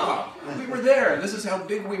be like, oh, we were there. This is how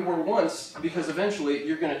big we were once, because eventually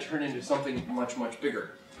you're going to turn into something much, much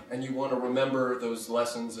bigger. And you want to remember those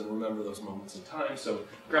lessons and remember those moments in time. So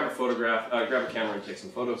grab a photograph, grab a camera and take some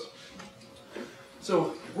photos.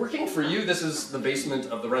 So working for you, this is the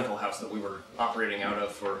basement of the rental house that we were operating out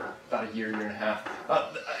of for about a year, year and a half.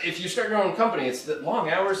 If you start your own company, it's the long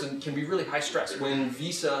hours and can be really high stress. When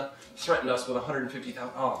Visa threatened us with $150,000,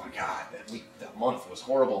 oh my God, that month was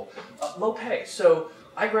horrible. Low pay. So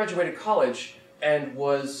I graduated college and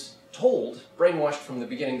was told, brainwashed from the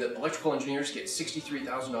beginning, that electrical engineers get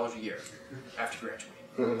 $63,000 a year after graduating.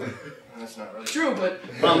 That's not really true, but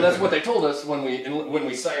that's what they told us when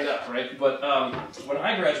we signed up, right? But when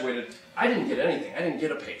I graduated, I didn't get anything. I didn't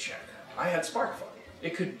get a paycheck. I had SparkFun.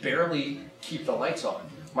 It could barely keep the lights on.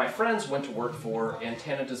 My friends went to work for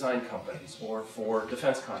antenna design companies, or for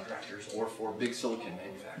defense contractors, or for big silicon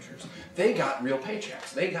manufacturers. They got real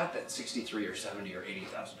paychecks. They got that $63,000 or $70,000 or $80,000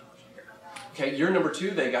 a year. Okay, year number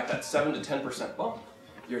 2, they got that 7 to 10% bump.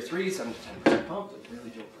 Year 3, 7 to 10% bump. They're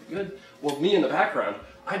really doing pretty good. Well, me in the background,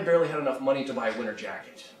 I barely had enough money to buy a winter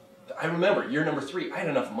jacket. I remember, year number 3, I had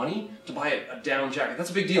enough money to buy a down jacket.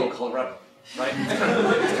 That's a big deal in Colorado, right?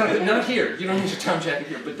 It's kind of not here. You don't need your down jacket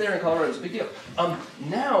here, but there in Colorado, it's a big deal.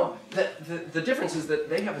 Now, the difference is that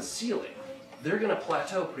they have a ceiling. They're going to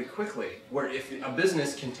plateau pretty quickly, where if a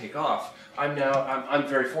business can take off, I'm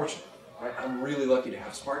very fortunate. Right? I'm really lucky to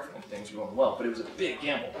have SparkFun and things are going well, but it was a big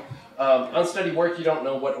gamble. Unsteady work, you don't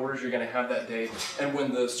know what orders you're going to have that day, and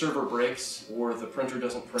when the server breaks, or the printer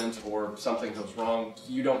doesn't print, or something goes wrong,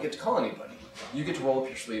 you don't get to call anybody. You get to roll up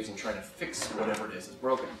your sleeves and try to fix whatever it is that's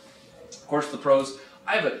broken. Of course, the pros,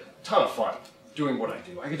 I have a ton of fun doing what I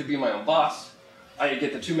do. I get to be my own boss. I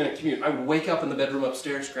get the 2-minute commute. I would wake up in the bedroom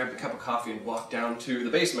upstairs, grab a cup of coffee, and walk down to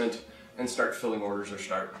the basement and start filling orders or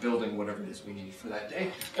start building whatever it is we need for that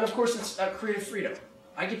day. And of course, it's creative freedom.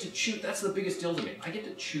 I get to choose, that's the biggest deal to me. I get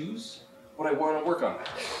to choose what I want to work on that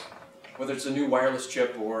day. Whether it's a new wireless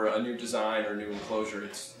chip or a new design or a new enclosure,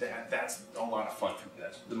 that's a lot of fun for me.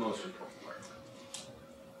 That's the most important part.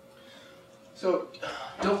 So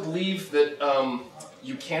don't believe that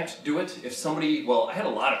you can't do it. If somebody, well, I had a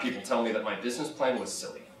lot of people tell me that my business plan was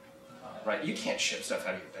silly. Right? You can't ship stuff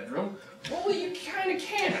out of your bedroom. Well, you kind of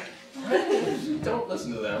can. Right? Don't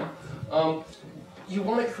listen to them. You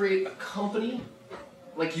want to create a company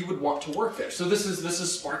like you would want to work there. So this is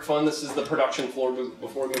SparkFun. This is the production floor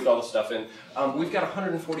before we moved all the stuff in. We've got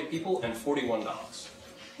 140 people and 41 dogs.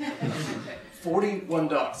 41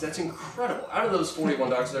 dogs. That's incredible. Out of those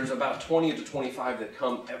 41 dogs, there's about 20 to 25 that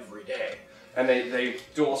come every day, and they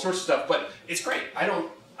do all sorts of stuff. But it's great. I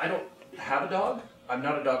don't have a dog. I'm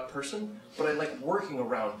not a dog person, but I like working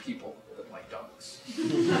around people that like dogs.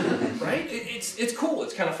 Right? It's cool.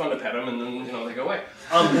 It's kind of fun to pet them, and then they go away.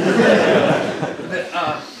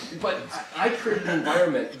 But I created an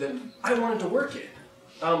environment that I wanted to work in.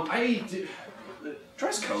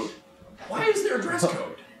 Dress code. Why is there a dress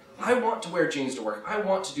code? I want to wear jeans to work. I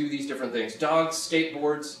want to do these different things. Dogs,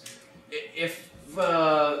 skateboards. If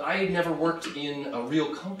I never worked in a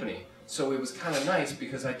real company. So it was kind of nice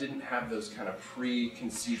because I didn't have those kind of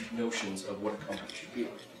preconceived notions of what a company should be.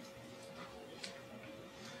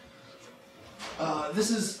 This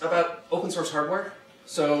is about open source hardware.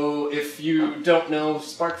 So if you don't know,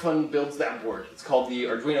 SparkFun builds that board. It's called the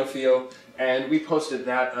Arduino Theo, and we posted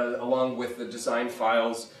that along with the design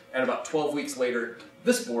files. And about 12 weeks later,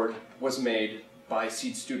 this board was made by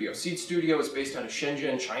Seed Studio. Seed Studio is based out of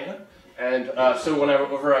Shenzhen, China. And so when I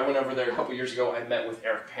went over there a couple years ago, I met with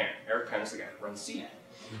Eric Pan. Eric Pan is the guy who runs Seed.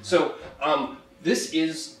 So this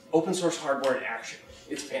is open source hardware in action.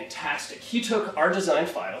 It's fantastic. He took our design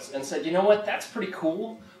files and said, you know what, that's pretty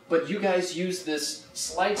cool, but you guys use this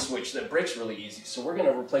slide switch that breaks really easy, so we're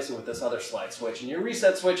going to replace it with this other slide switch. And your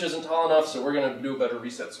reset switch isn't tall enough, so we're going to do a better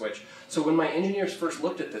reset switch. So when my engineers first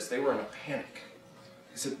looked at this, they were in a panic.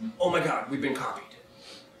 They said, oh my God, we've been copied.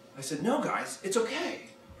 I said, no guys, it's okay.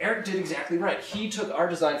 Eric did exactly right. He took our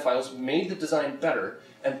design files, made the design better,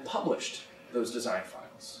 and published those design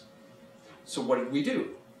files. So what did we do?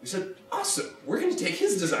 We said, awesome, we're going to take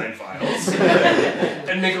his design files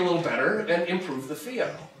and make it a little better and improve the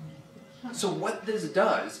FIO. So what this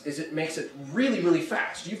does is it makes it really, really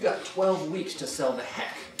fast. You've got 12 weeks to sell the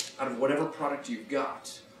heck out of whatever product you've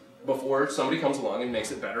got before somebody comes along and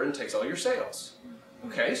makes it better and takes all your sales.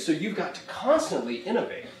 Okay, so you've got to constantly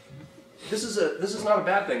innovate. This is not a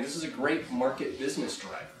bad thing. This is a great market business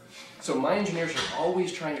driver. So my engineers are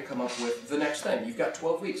always trying to come up with the next thing. You've got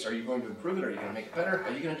 12 weeks. Are you going to improve it? Are you going to make it better?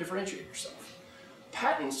 Are you going to differentiate yourself?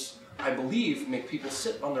 Patents, I believe, make people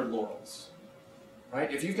sit on their laurels.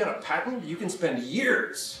 Right? If you've got a patent, you can spend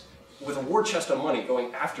years with a war chest of money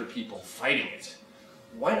going after people, fighting it.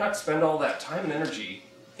 Why not spend all that time and energy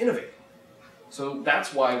innovating? So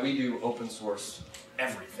that's why we do open source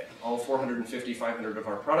everything. All 450, 500 of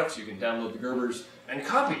our products, you can download the Gerbers and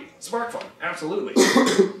copy. SparkFun, absolutely.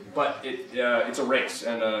 But it's a race,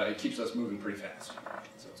 and it keeps us moving pretty fast.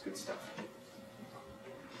 So it's good stuff.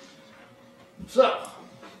 So,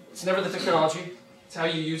 it's never the technology. It's how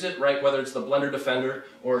you use it, right? Whether it's the Blender Defender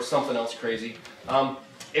or something else crazy.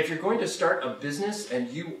 If you're going to start a business and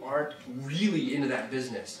you aren't really into that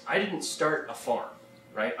business, I didn't start a farm.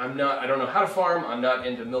 Right? I don't know how to farm, I'm not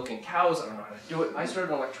into milking cows, I don't know how to do it. I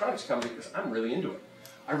started an electronics company because I'm really into it.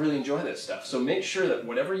 I really enjoy this stuff. So make sure that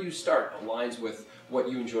whatever you start aligns with what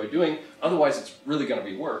you enjoy doing, otherwise it's really going to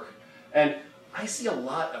be work. And I see a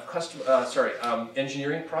lot of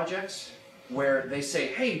engineering projects where they say,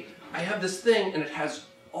 hey, I have this thing and it has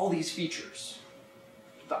all these features.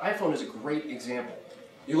 The iPhone is a great example.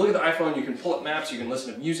 You look at the iPhone, you can pull up maps, you can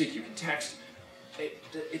listen to music, you can text.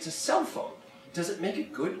 It's a cell phone. Does it make a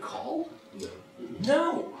good call? No.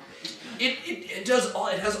 No. It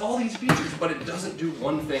has all these features, but it doesn't do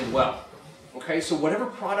one thing well. Okay, so whatever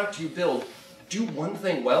product you build, do one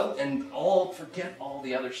thing well and forget all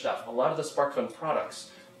the other stuff. A lot of the SparkFun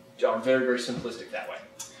products are very, very simplistic that way.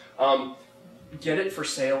 Get it for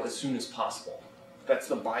sale as soon as possible. That's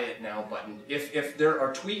the buy it now button. If there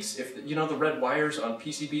are tweaks, you know the red wires on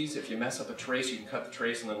PCBs, if you mess up a trace, you can cut the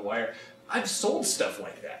trace and then wire. I've sold stuff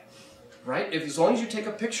like that. Right? As long as you take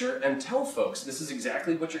a picture and tell folks this is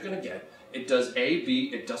exactly what you're going to get, it does A,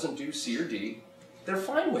 B, it doesn't do C or D, they're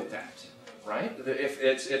fine with that, right? If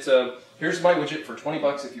here's my widget for 20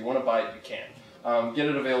 bucks, if you want to buy it, you can. Get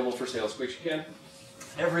it available for sale as quick as you can.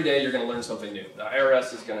 Every day you're going to learn something new. The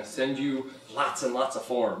IRS is going to send you lots and lots of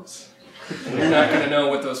forms. And you're not going to know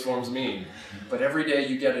what those forms mean. But every day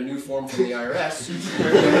you get a new form from the IRS,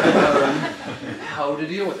 you're going to learn how to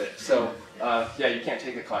deal with it. So, yeah, you can't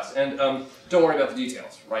take a class. And don't worry about the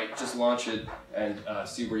details, right? Just launch it and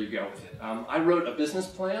see where you go with it. I wrote a business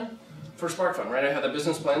plan for SparkFun, right? I had a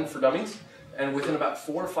business plan for dummies. And within about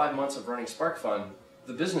 4 or 5 months of running SparkFun,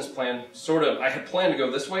 the business plan I had planned to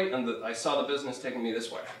go this way, and I saw the business taking me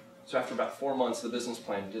this way. So after about 4 months, the business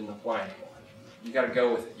plan didn't apply anymore. You got to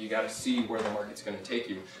go with it. You got to see where the market's going to take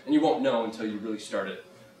you. And you won't know until you really start it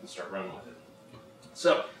and start running with it.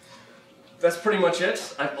 So, that's pretty much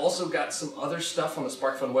it. I've also got some other stuff on the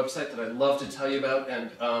SparkFun website that I'd love to tell you about and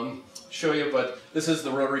show you, but this is the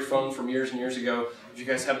rotary phone from years and years ago. If you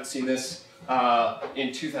guys haven't seen this,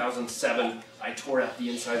 in 2007, I tore out the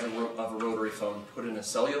inside of a rotary phone, put in a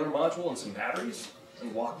cellular module and some batteries,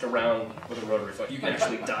 and walked around with a rotary phone. You can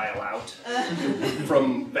actually dial out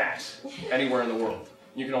from that anywhere in the world.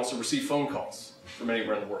 You can also receive phone calls from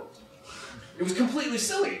anywhere in the world. It was completely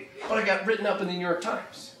silly, but I got written up in the New York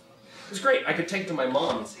Times. It was great. I could take it to my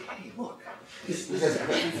mom and say, hey, look, this is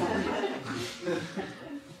actually fun.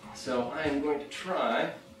 So I am going to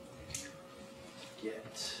try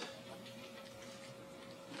get...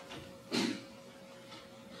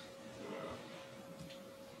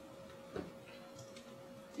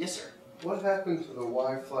 Yes, sir. What happened to the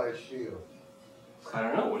Wi-Fi shield? I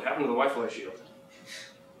don't know. What happened to the Wi-Fi shield?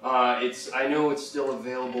 I know it's still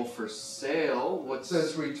available for sale. It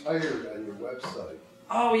says retired on your website.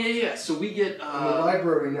 Oh, yeah. So we get... And the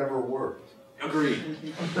library never worked. Agreed.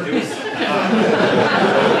 It was...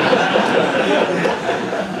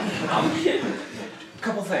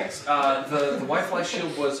 Couple things. The Wi-Fi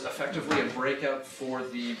shield was effectively a breakout for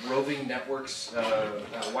the roving network's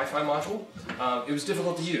Wi-Fi module. It was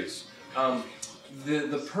difficult to use.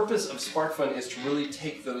 The purpose of SparkFun is to really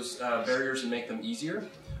take those barriers and make them easier.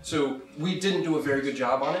 So we didn't do a very good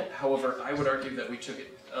job on it. However, I would argue that we took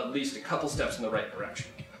it at least a couple steps in the right direction.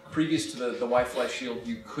 Previous to the Wi-Fi shield,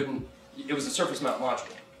 you couldn't, it was a surface mount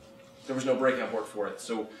module. There was no breakout board for it.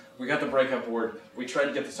 So we got the breakout board, we tried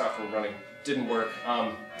to get the software running, didn't work.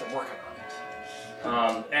 They're working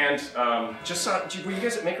on it. Just saw, were you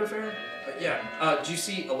guys at Maker Faire? Yeah. Do you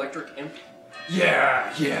see Electric Imp?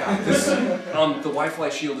 Yeah. This, the Wi-Fi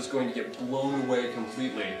shield is going to get blown away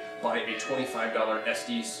completely by a $25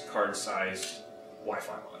 SD card sized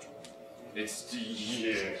Wi-Fi module. It's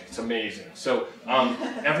amazing. So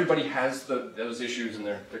everybody has those issues and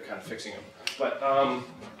they're kind of fixing them. But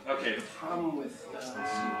okay, the problem with let's see what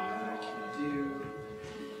I can do.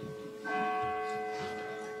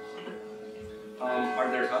 Are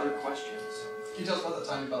there other questions? Can you tell us about the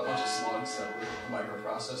time about a bunch of slugs that were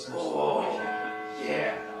microprocessors? Oh,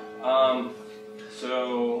 yeah.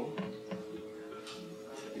 So,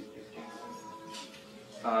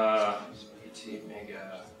 18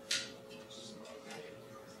 mega.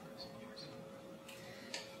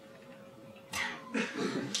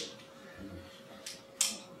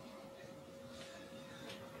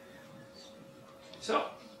 So,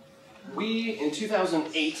 we in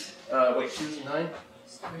 2008, wait, 2009?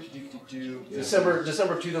 December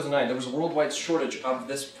of 2009, there was a worldwide shortage of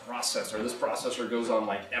this processor. This processor goes on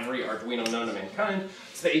like every Arduino known to mankind.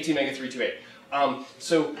 It's the 18 Mega 328.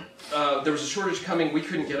 There was a shortage coming, we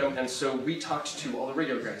couldn't get them, and so we talked to all the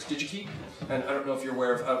radio guys. DigiKey, and I don't know if you're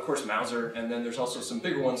aware of course, Mauser, and then there's also some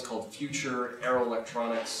bigger ones called Future, Aero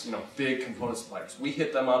Electronics, you know, big component suppliers. We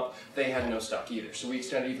hit them up, they had no stock either, so we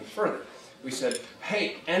extended even further. We said,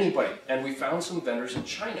 hey, anybody, and we found some vendors in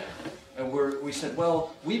China. And we said,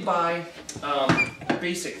 well, we buy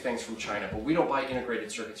basic things from China, but we don't buy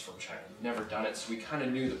integrated circuits from China. We've never done it, so we kind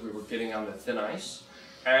of knew that we were getting on the thin ice.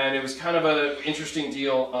 And it was kind of an interesting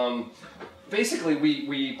deal. Basically,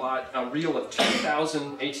 we bought a reel of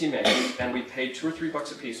 2,000 18 megas, and we paid $2 or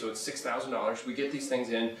 $3 a piece, so it's $6,000. We get these things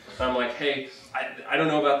in, and I'm like, hey, I don't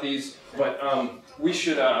know about these, but we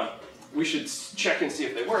should check and see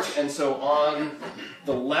if they work. And so on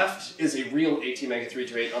the left is a real 18 Mega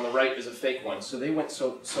 328, on the right is a fake one. So they went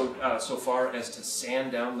so far as to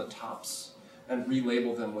sand down the tops and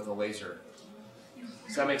relabel them with a laser.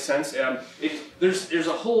 Does that make sense? There's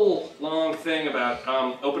a whole long thing about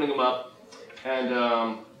opening them up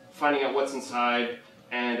and finding out what's inside,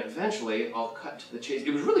 and eventually I'll cut to the chase.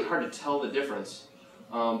 It was really hard to tell the difference,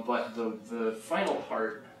 but the final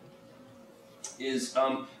part is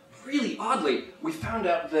really oddly, we found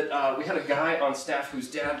out that we had a guy on staff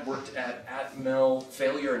whose dad worked at Atmel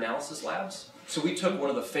failure analysis labs. So we took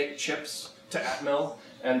one of the fake chips to Atmel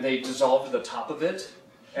and they dissolved the top of it,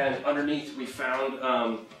 and underneath we found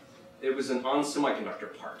it was an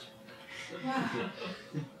on-semiconductor part. Wow.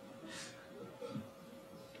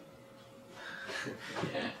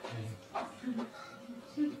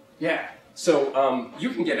 Yeah, so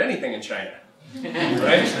you can get anything in China.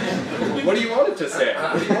 Right? What do you want it to say?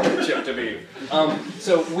 What do you want the chip to be?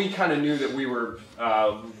 So we kind of knew that we were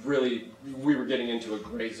we were getting into a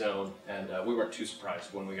gray zone, and we weren't too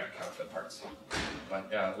surprised when we got counterfeit parts. But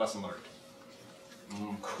lesson learned.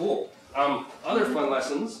 Cool. Other fun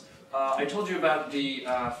lessons. I told you about the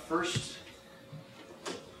first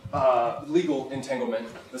legal entanglement.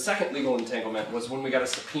 The second legal entanglement was when we got a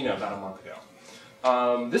subpoena about a month ago.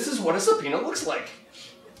 This is what a subpoena looks like.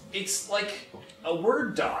 It's like a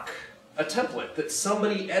Word doc, a template that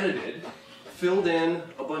somebody edited, filled in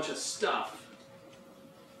a bunch of stuff,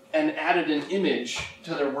 and added an image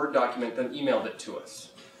to their Word document, then emailed it to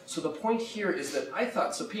us. So the point here is that I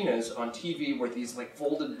thought subpoenas on TV were these like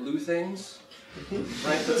folded blue things,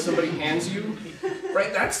 right, that somebody hands you,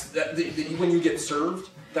 right? That's when you get served,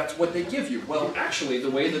 that's what they give you. Well, actually,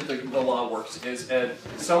 the way that the law works is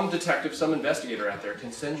some detective, some investigator out there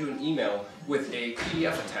can send you an email with a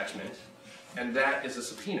PDF attachment, and that is a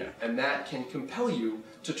subpoena, and that can compel you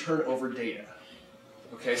to turn over data.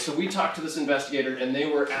 Okay, so we talked to this investigator, and they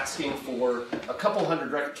were asking for a couple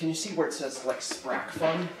hundred records. Can you see where it says, like,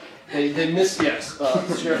 SparkFun? They missed, yes,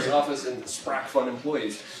 the Sheriff's Office and SparkFun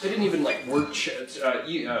employees. They didn't even, like, word check,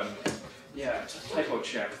 typo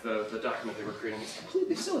check the document they were creating. It's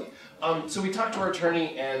completely silly. So we talked to our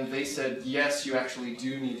attorney, and they said, yes, you actually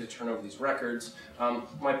do need to turn over these records.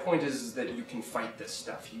 My point is that you can fight this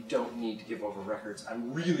stuff. You don't need to give over records.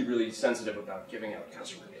 I'm really, really sensitive about giving out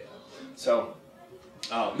customer data. So,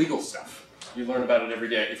 legal stuff. You learn about it every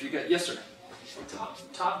day. If you get, yes, sir?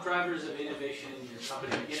 top drivers of innovation in your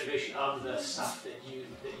company, innovation of the stuff that you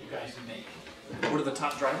guys make. What are the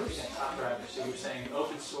top drivers? Yeah, top drivers. So you were saying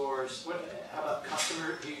open source. How about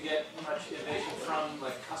customer? Do you get much innovation from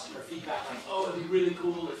like customer feedback? Like, oh, it'd be really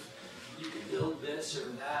cool if you could build this or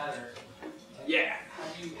that, or like, yeah. How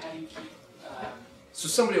do you keep? So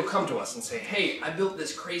somebody will come to us and say, "Hey, I built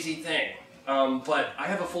this crazy thing, but I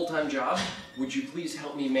have a full-time job. Would you please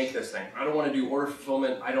help me make this thing? I don't want to do order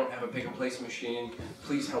fulfillment. I don't have a pick-and-place machine.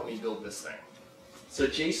 Please help me build this thing." So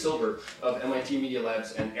Jay Silver of MIT Media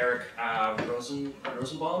Labs and Eric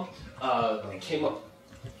Rosenbaum came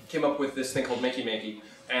up with this thing called Makey Makey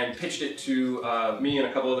and pitched it to me and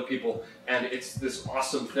a couple other people, and it's this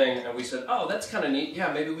awesome thing, and we said, oh, that's kind of neat,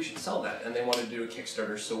 yeah, maybe we should sell that, and they wanted to do a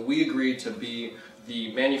Kickstarter, so we agreed to be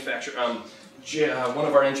the manufacturer. One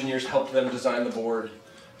of our engineers helped them design the board,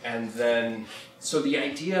 and then, so the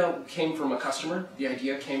idea came from a customer, the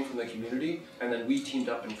idea came from the community, and then we teamed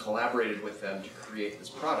up and collaborated with them to create this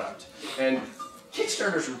product. And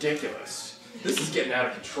Kickstarter's ridiculous. This is getting out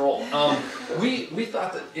of control. We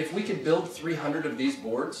thought that if we could build 300 of these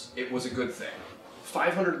boards, it was a good thing.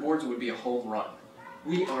 500 boards would be a home run.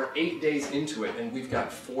 We are 8 days into it, and we've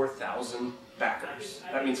got 4,000 backers.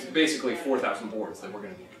 That means basically 4,000 boards that we're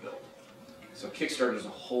going to need to build. So Kickstarter is a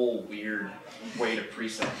whole weird way to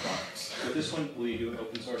pre-sell products. With this one, will you do it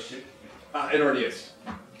open source too? It already is.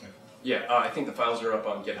 Yeah, I think the files are up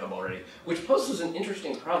on GitHub already, which poses an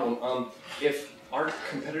interesting problem. If our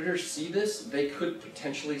competitors see this, they could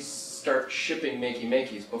potentially start shipping Makey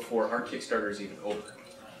Makeys before our Kickstarter is even over.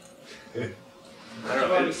 I don't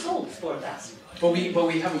know. We sold 4,000. But we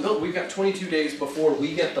haven't built. We've got 22 days before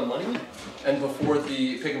we get the money and before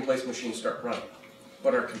the pick-and-place machines start running.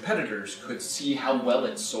 But our competitors could see how well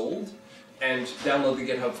it's sold and download the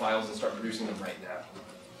GitHub files and start producing them right now.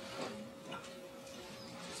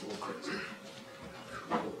 It's a little crazy.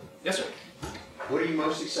 Yes, sir? What are you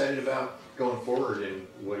most excited about going forward, and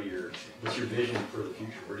what's your vision for the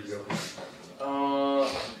future? Where do you go?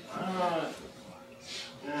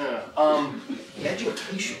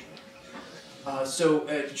 Education. So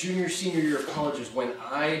at junior, senior year of college is when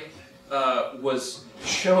I was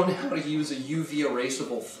shown how to use a UV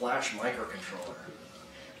erasable flash microcontroller.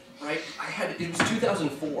 Right? It was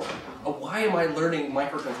 2004. Why am I learning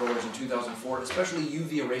microcontrollers in 2004, especially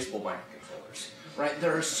UV erasable microcontrollers? Right?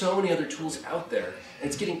 There are so many other tools out there, and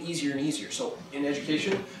it's getting easier and easier. So in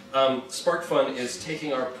education, SparkFun is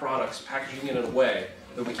taking our products, packaging it in a way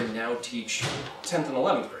that we can now teach 10th and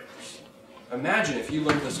 11th graders. Imagine if you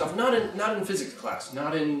learned this stuff, not in physics class,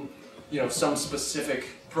 not in some specific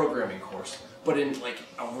programming course, but in like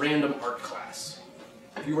a random art class.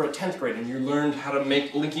 If you were a 10th grade and you learned how to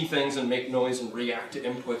make linky things and make noise and react to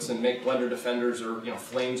inputs and make blender defenders or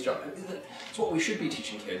flames jump, that's what we should be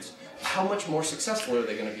teaching kids. How much more successful are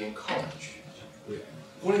they going to be in college?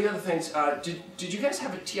 One of the other things, did you guys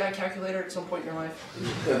have a TI calculator at some point in your life?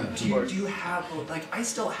 Do you have, I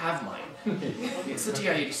still have mine. It's the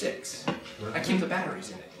TI-86. I keep the batteries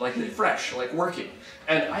in it, like fresh, like working.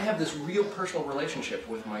 And I have this real personal relationship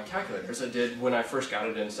with my calculator, as I did when I first got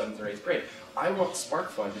it in 7th or 8th grade. I want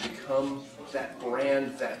SparkFun to become that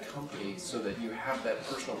brand, that company, so that you have that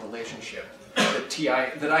personal relationship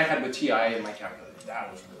that I had with TI and my calculator.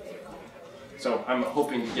 That was really cool. So I'm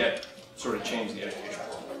hoping to sort of change the education.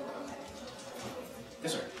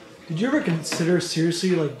 Yes, sir. Did you ever consider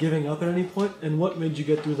seriously giving up at any point, and what made you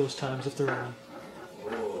get through those times, if there were any?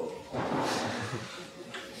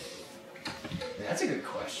 That's a good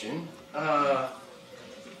question.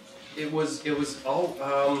 Was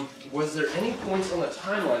there any points on the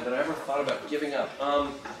timeline that I ever thought about giving up?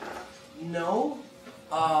 No.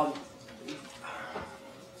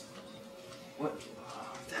 What?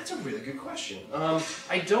 That's a really good question.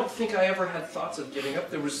 I don't think I ever had thoughts of giving up.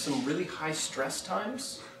 There was some really high stress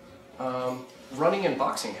times. Running and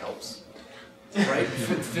boxing helps, right?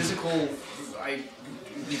 Physical,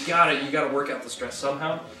 you gotta work out the stress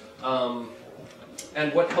somehow.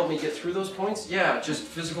 And what helped me get through those points? Yeah, just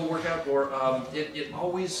physical workout, or it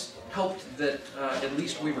always helped that at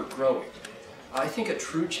least we were growing. I think a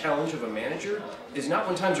true challenge of a manager is not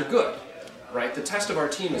when times are good, right? The test of our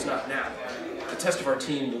team is not now. The test of our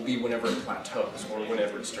team will be whenever it plateaus or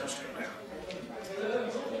whenever it starts to go down.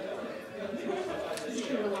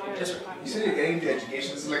 Yes, sir. You said you're getting into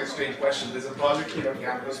education. This is like a strange question. There's a project here on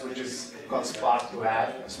campus which is called Spark to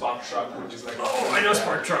Add, Spark Truck, which is like. Oh, I know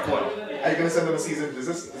Spark Truck well. Are you gonna send them a season? Is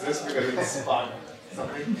this because it's Spark?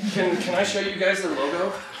 Something? Can I show you guys their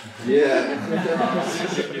logo? Yeah.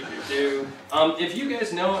 If you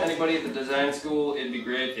guys know anybody at the design school, it'd be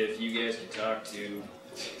great if you guys could talk to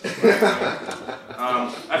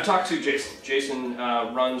I've talked to Jason. Jason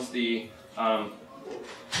runs the.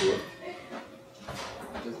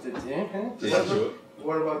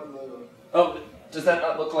 What about the logo? Oh, does that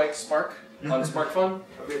not look like Spark on SparkFun?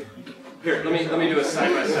 Okay. Here, let me do a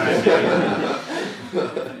side by side.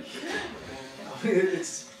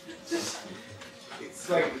 It's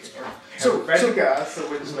like so it's like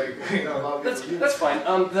a lot of people that's fine.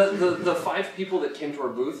 The 5 people that came to our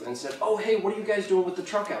booth and said, "Oh, hey, what are you guys doing with the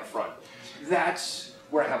truck out front?" That's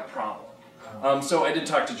where I have a problem. So I did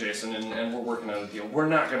talk to Jason, and we're working on a deal. We're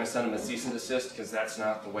not going to send him a cease and desist because that's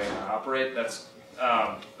not the way I operate. That's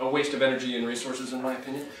a waste of energy and resources, in my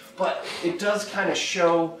opinion. But it does kind of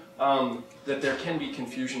show that there can be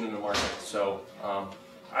confusion in the market. So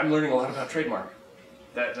I'm learning a lot about trademark.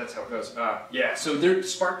 That's how it goes. Yeah, so their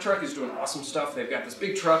Spark truck is doing awesome stuff. They've got this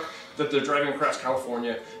big truck that they're driving across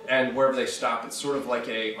California, and wherever they stop, it's sort of like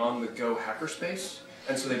a on-the-go hackerspace.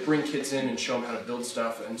 And so they bring kids in and show them how to build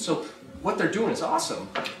stuff. And so what they're doing is awesome.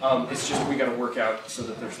 It's just we got to work out so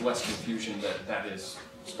that there's less confusion that is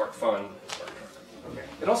SparkFun. Okay.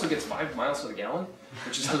 It also gets 5 miles to the gallon,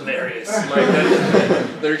 which is hilarious. Like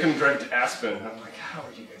they're going to drive to Aspen. I'm like, how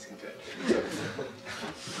are you guys going to do it?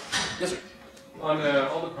 Yes, sir. On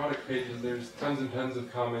all the product pages, there's tons and tons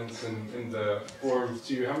of comments in the forums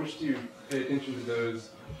too. How much do you pay attention to those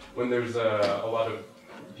when there's a lot of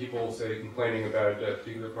people, say, complaining about a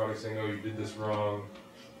particular product, saying, "Oh, you did this wrong.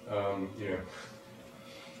 You know,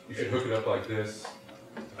 you should hook it up like this."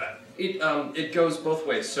 It goes both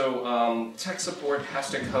ways. So tech support has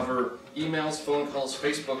to cover emails, phone calls,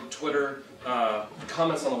 Facebook, Twitter,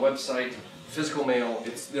 comments on the website, physical mail.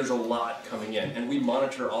 There's a lot coming in, and we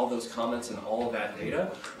monitor all those comments and all of that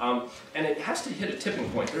data. And it has to hit a tipping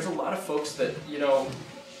point. There's a lot of folks that, you know,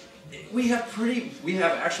 we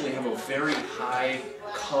actually have a very high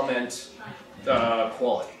comment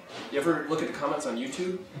quality. You ever look at the comments on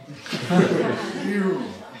YouTube?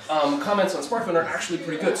 Comments on SparkFun are actually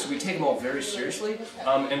pretty good, so we take them all very seriously,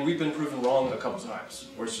 and we've been proven wrong a couple times,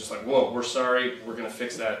 where it's just like, whoa, we're sorry, we're going to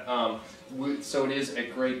fix that. So it is a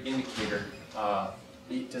great indicator.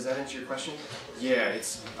 Does that answer your question? Yeah,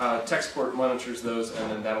 it's tech support monitors those,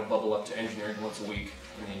 and then that'll bubble up to engineering once a week,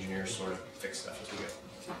 and the engineers sort of fix stuff as we go.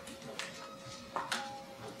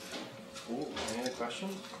 Cool. Any other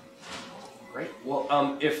questions? Great. Well,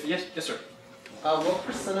 yes, sir. What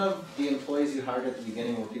 % of the employees you hired at the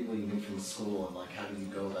beginning were people you knew from school, and like how did you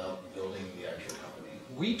go about building the actual company?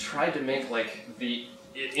 We tried to make like the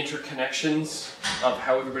interconnections of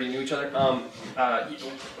how everybody knew each other.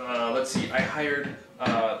 Let's see. I hired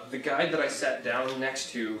the guy that I sat down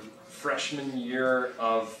next to freshman year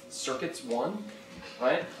of Circuits 1.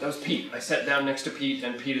 Right? That was Pete. I sat down next to Pete,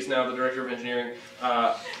 and Pete is now the director of engineering.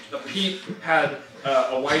 Pete had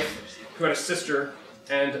a wife who had a sister,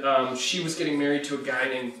 and she was getting married to a guy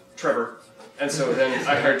named Trevor. And so then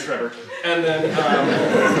I hired Trevor. And then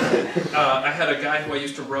I had a guy who I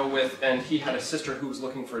used to row with, and he had a sister who was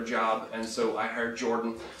looking for a job, and so I hired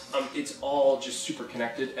Jordan. It's all just super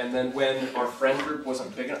connected. And then when our friend group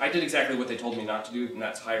wasn't big enough, I did exactly what they told me not to do, and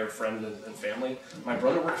that's hire friend and family. My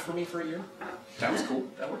brother worked for me for a year. That was cool.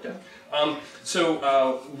 That worked out.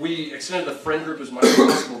 So we extended the friend group as much as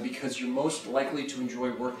possible because you're most likely to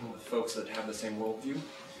enjoy working with folks that have the same worldview.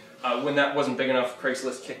 When that wasn't big enough,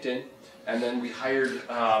 Craigslist kicked in. And then we hired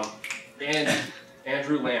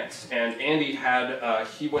Andrew Lance, and Andy had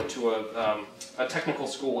he went to a technical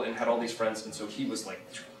school and had all these friends, and so he was like,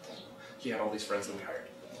 he had all these friends that we hired.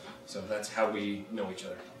 So that's how we know each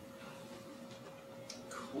other.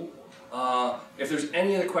 Cool. If there's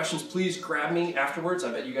any other questions, please grab me afterwards.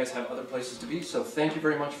 I bet you guys have other places to be. So thank you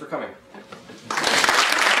very much for coming.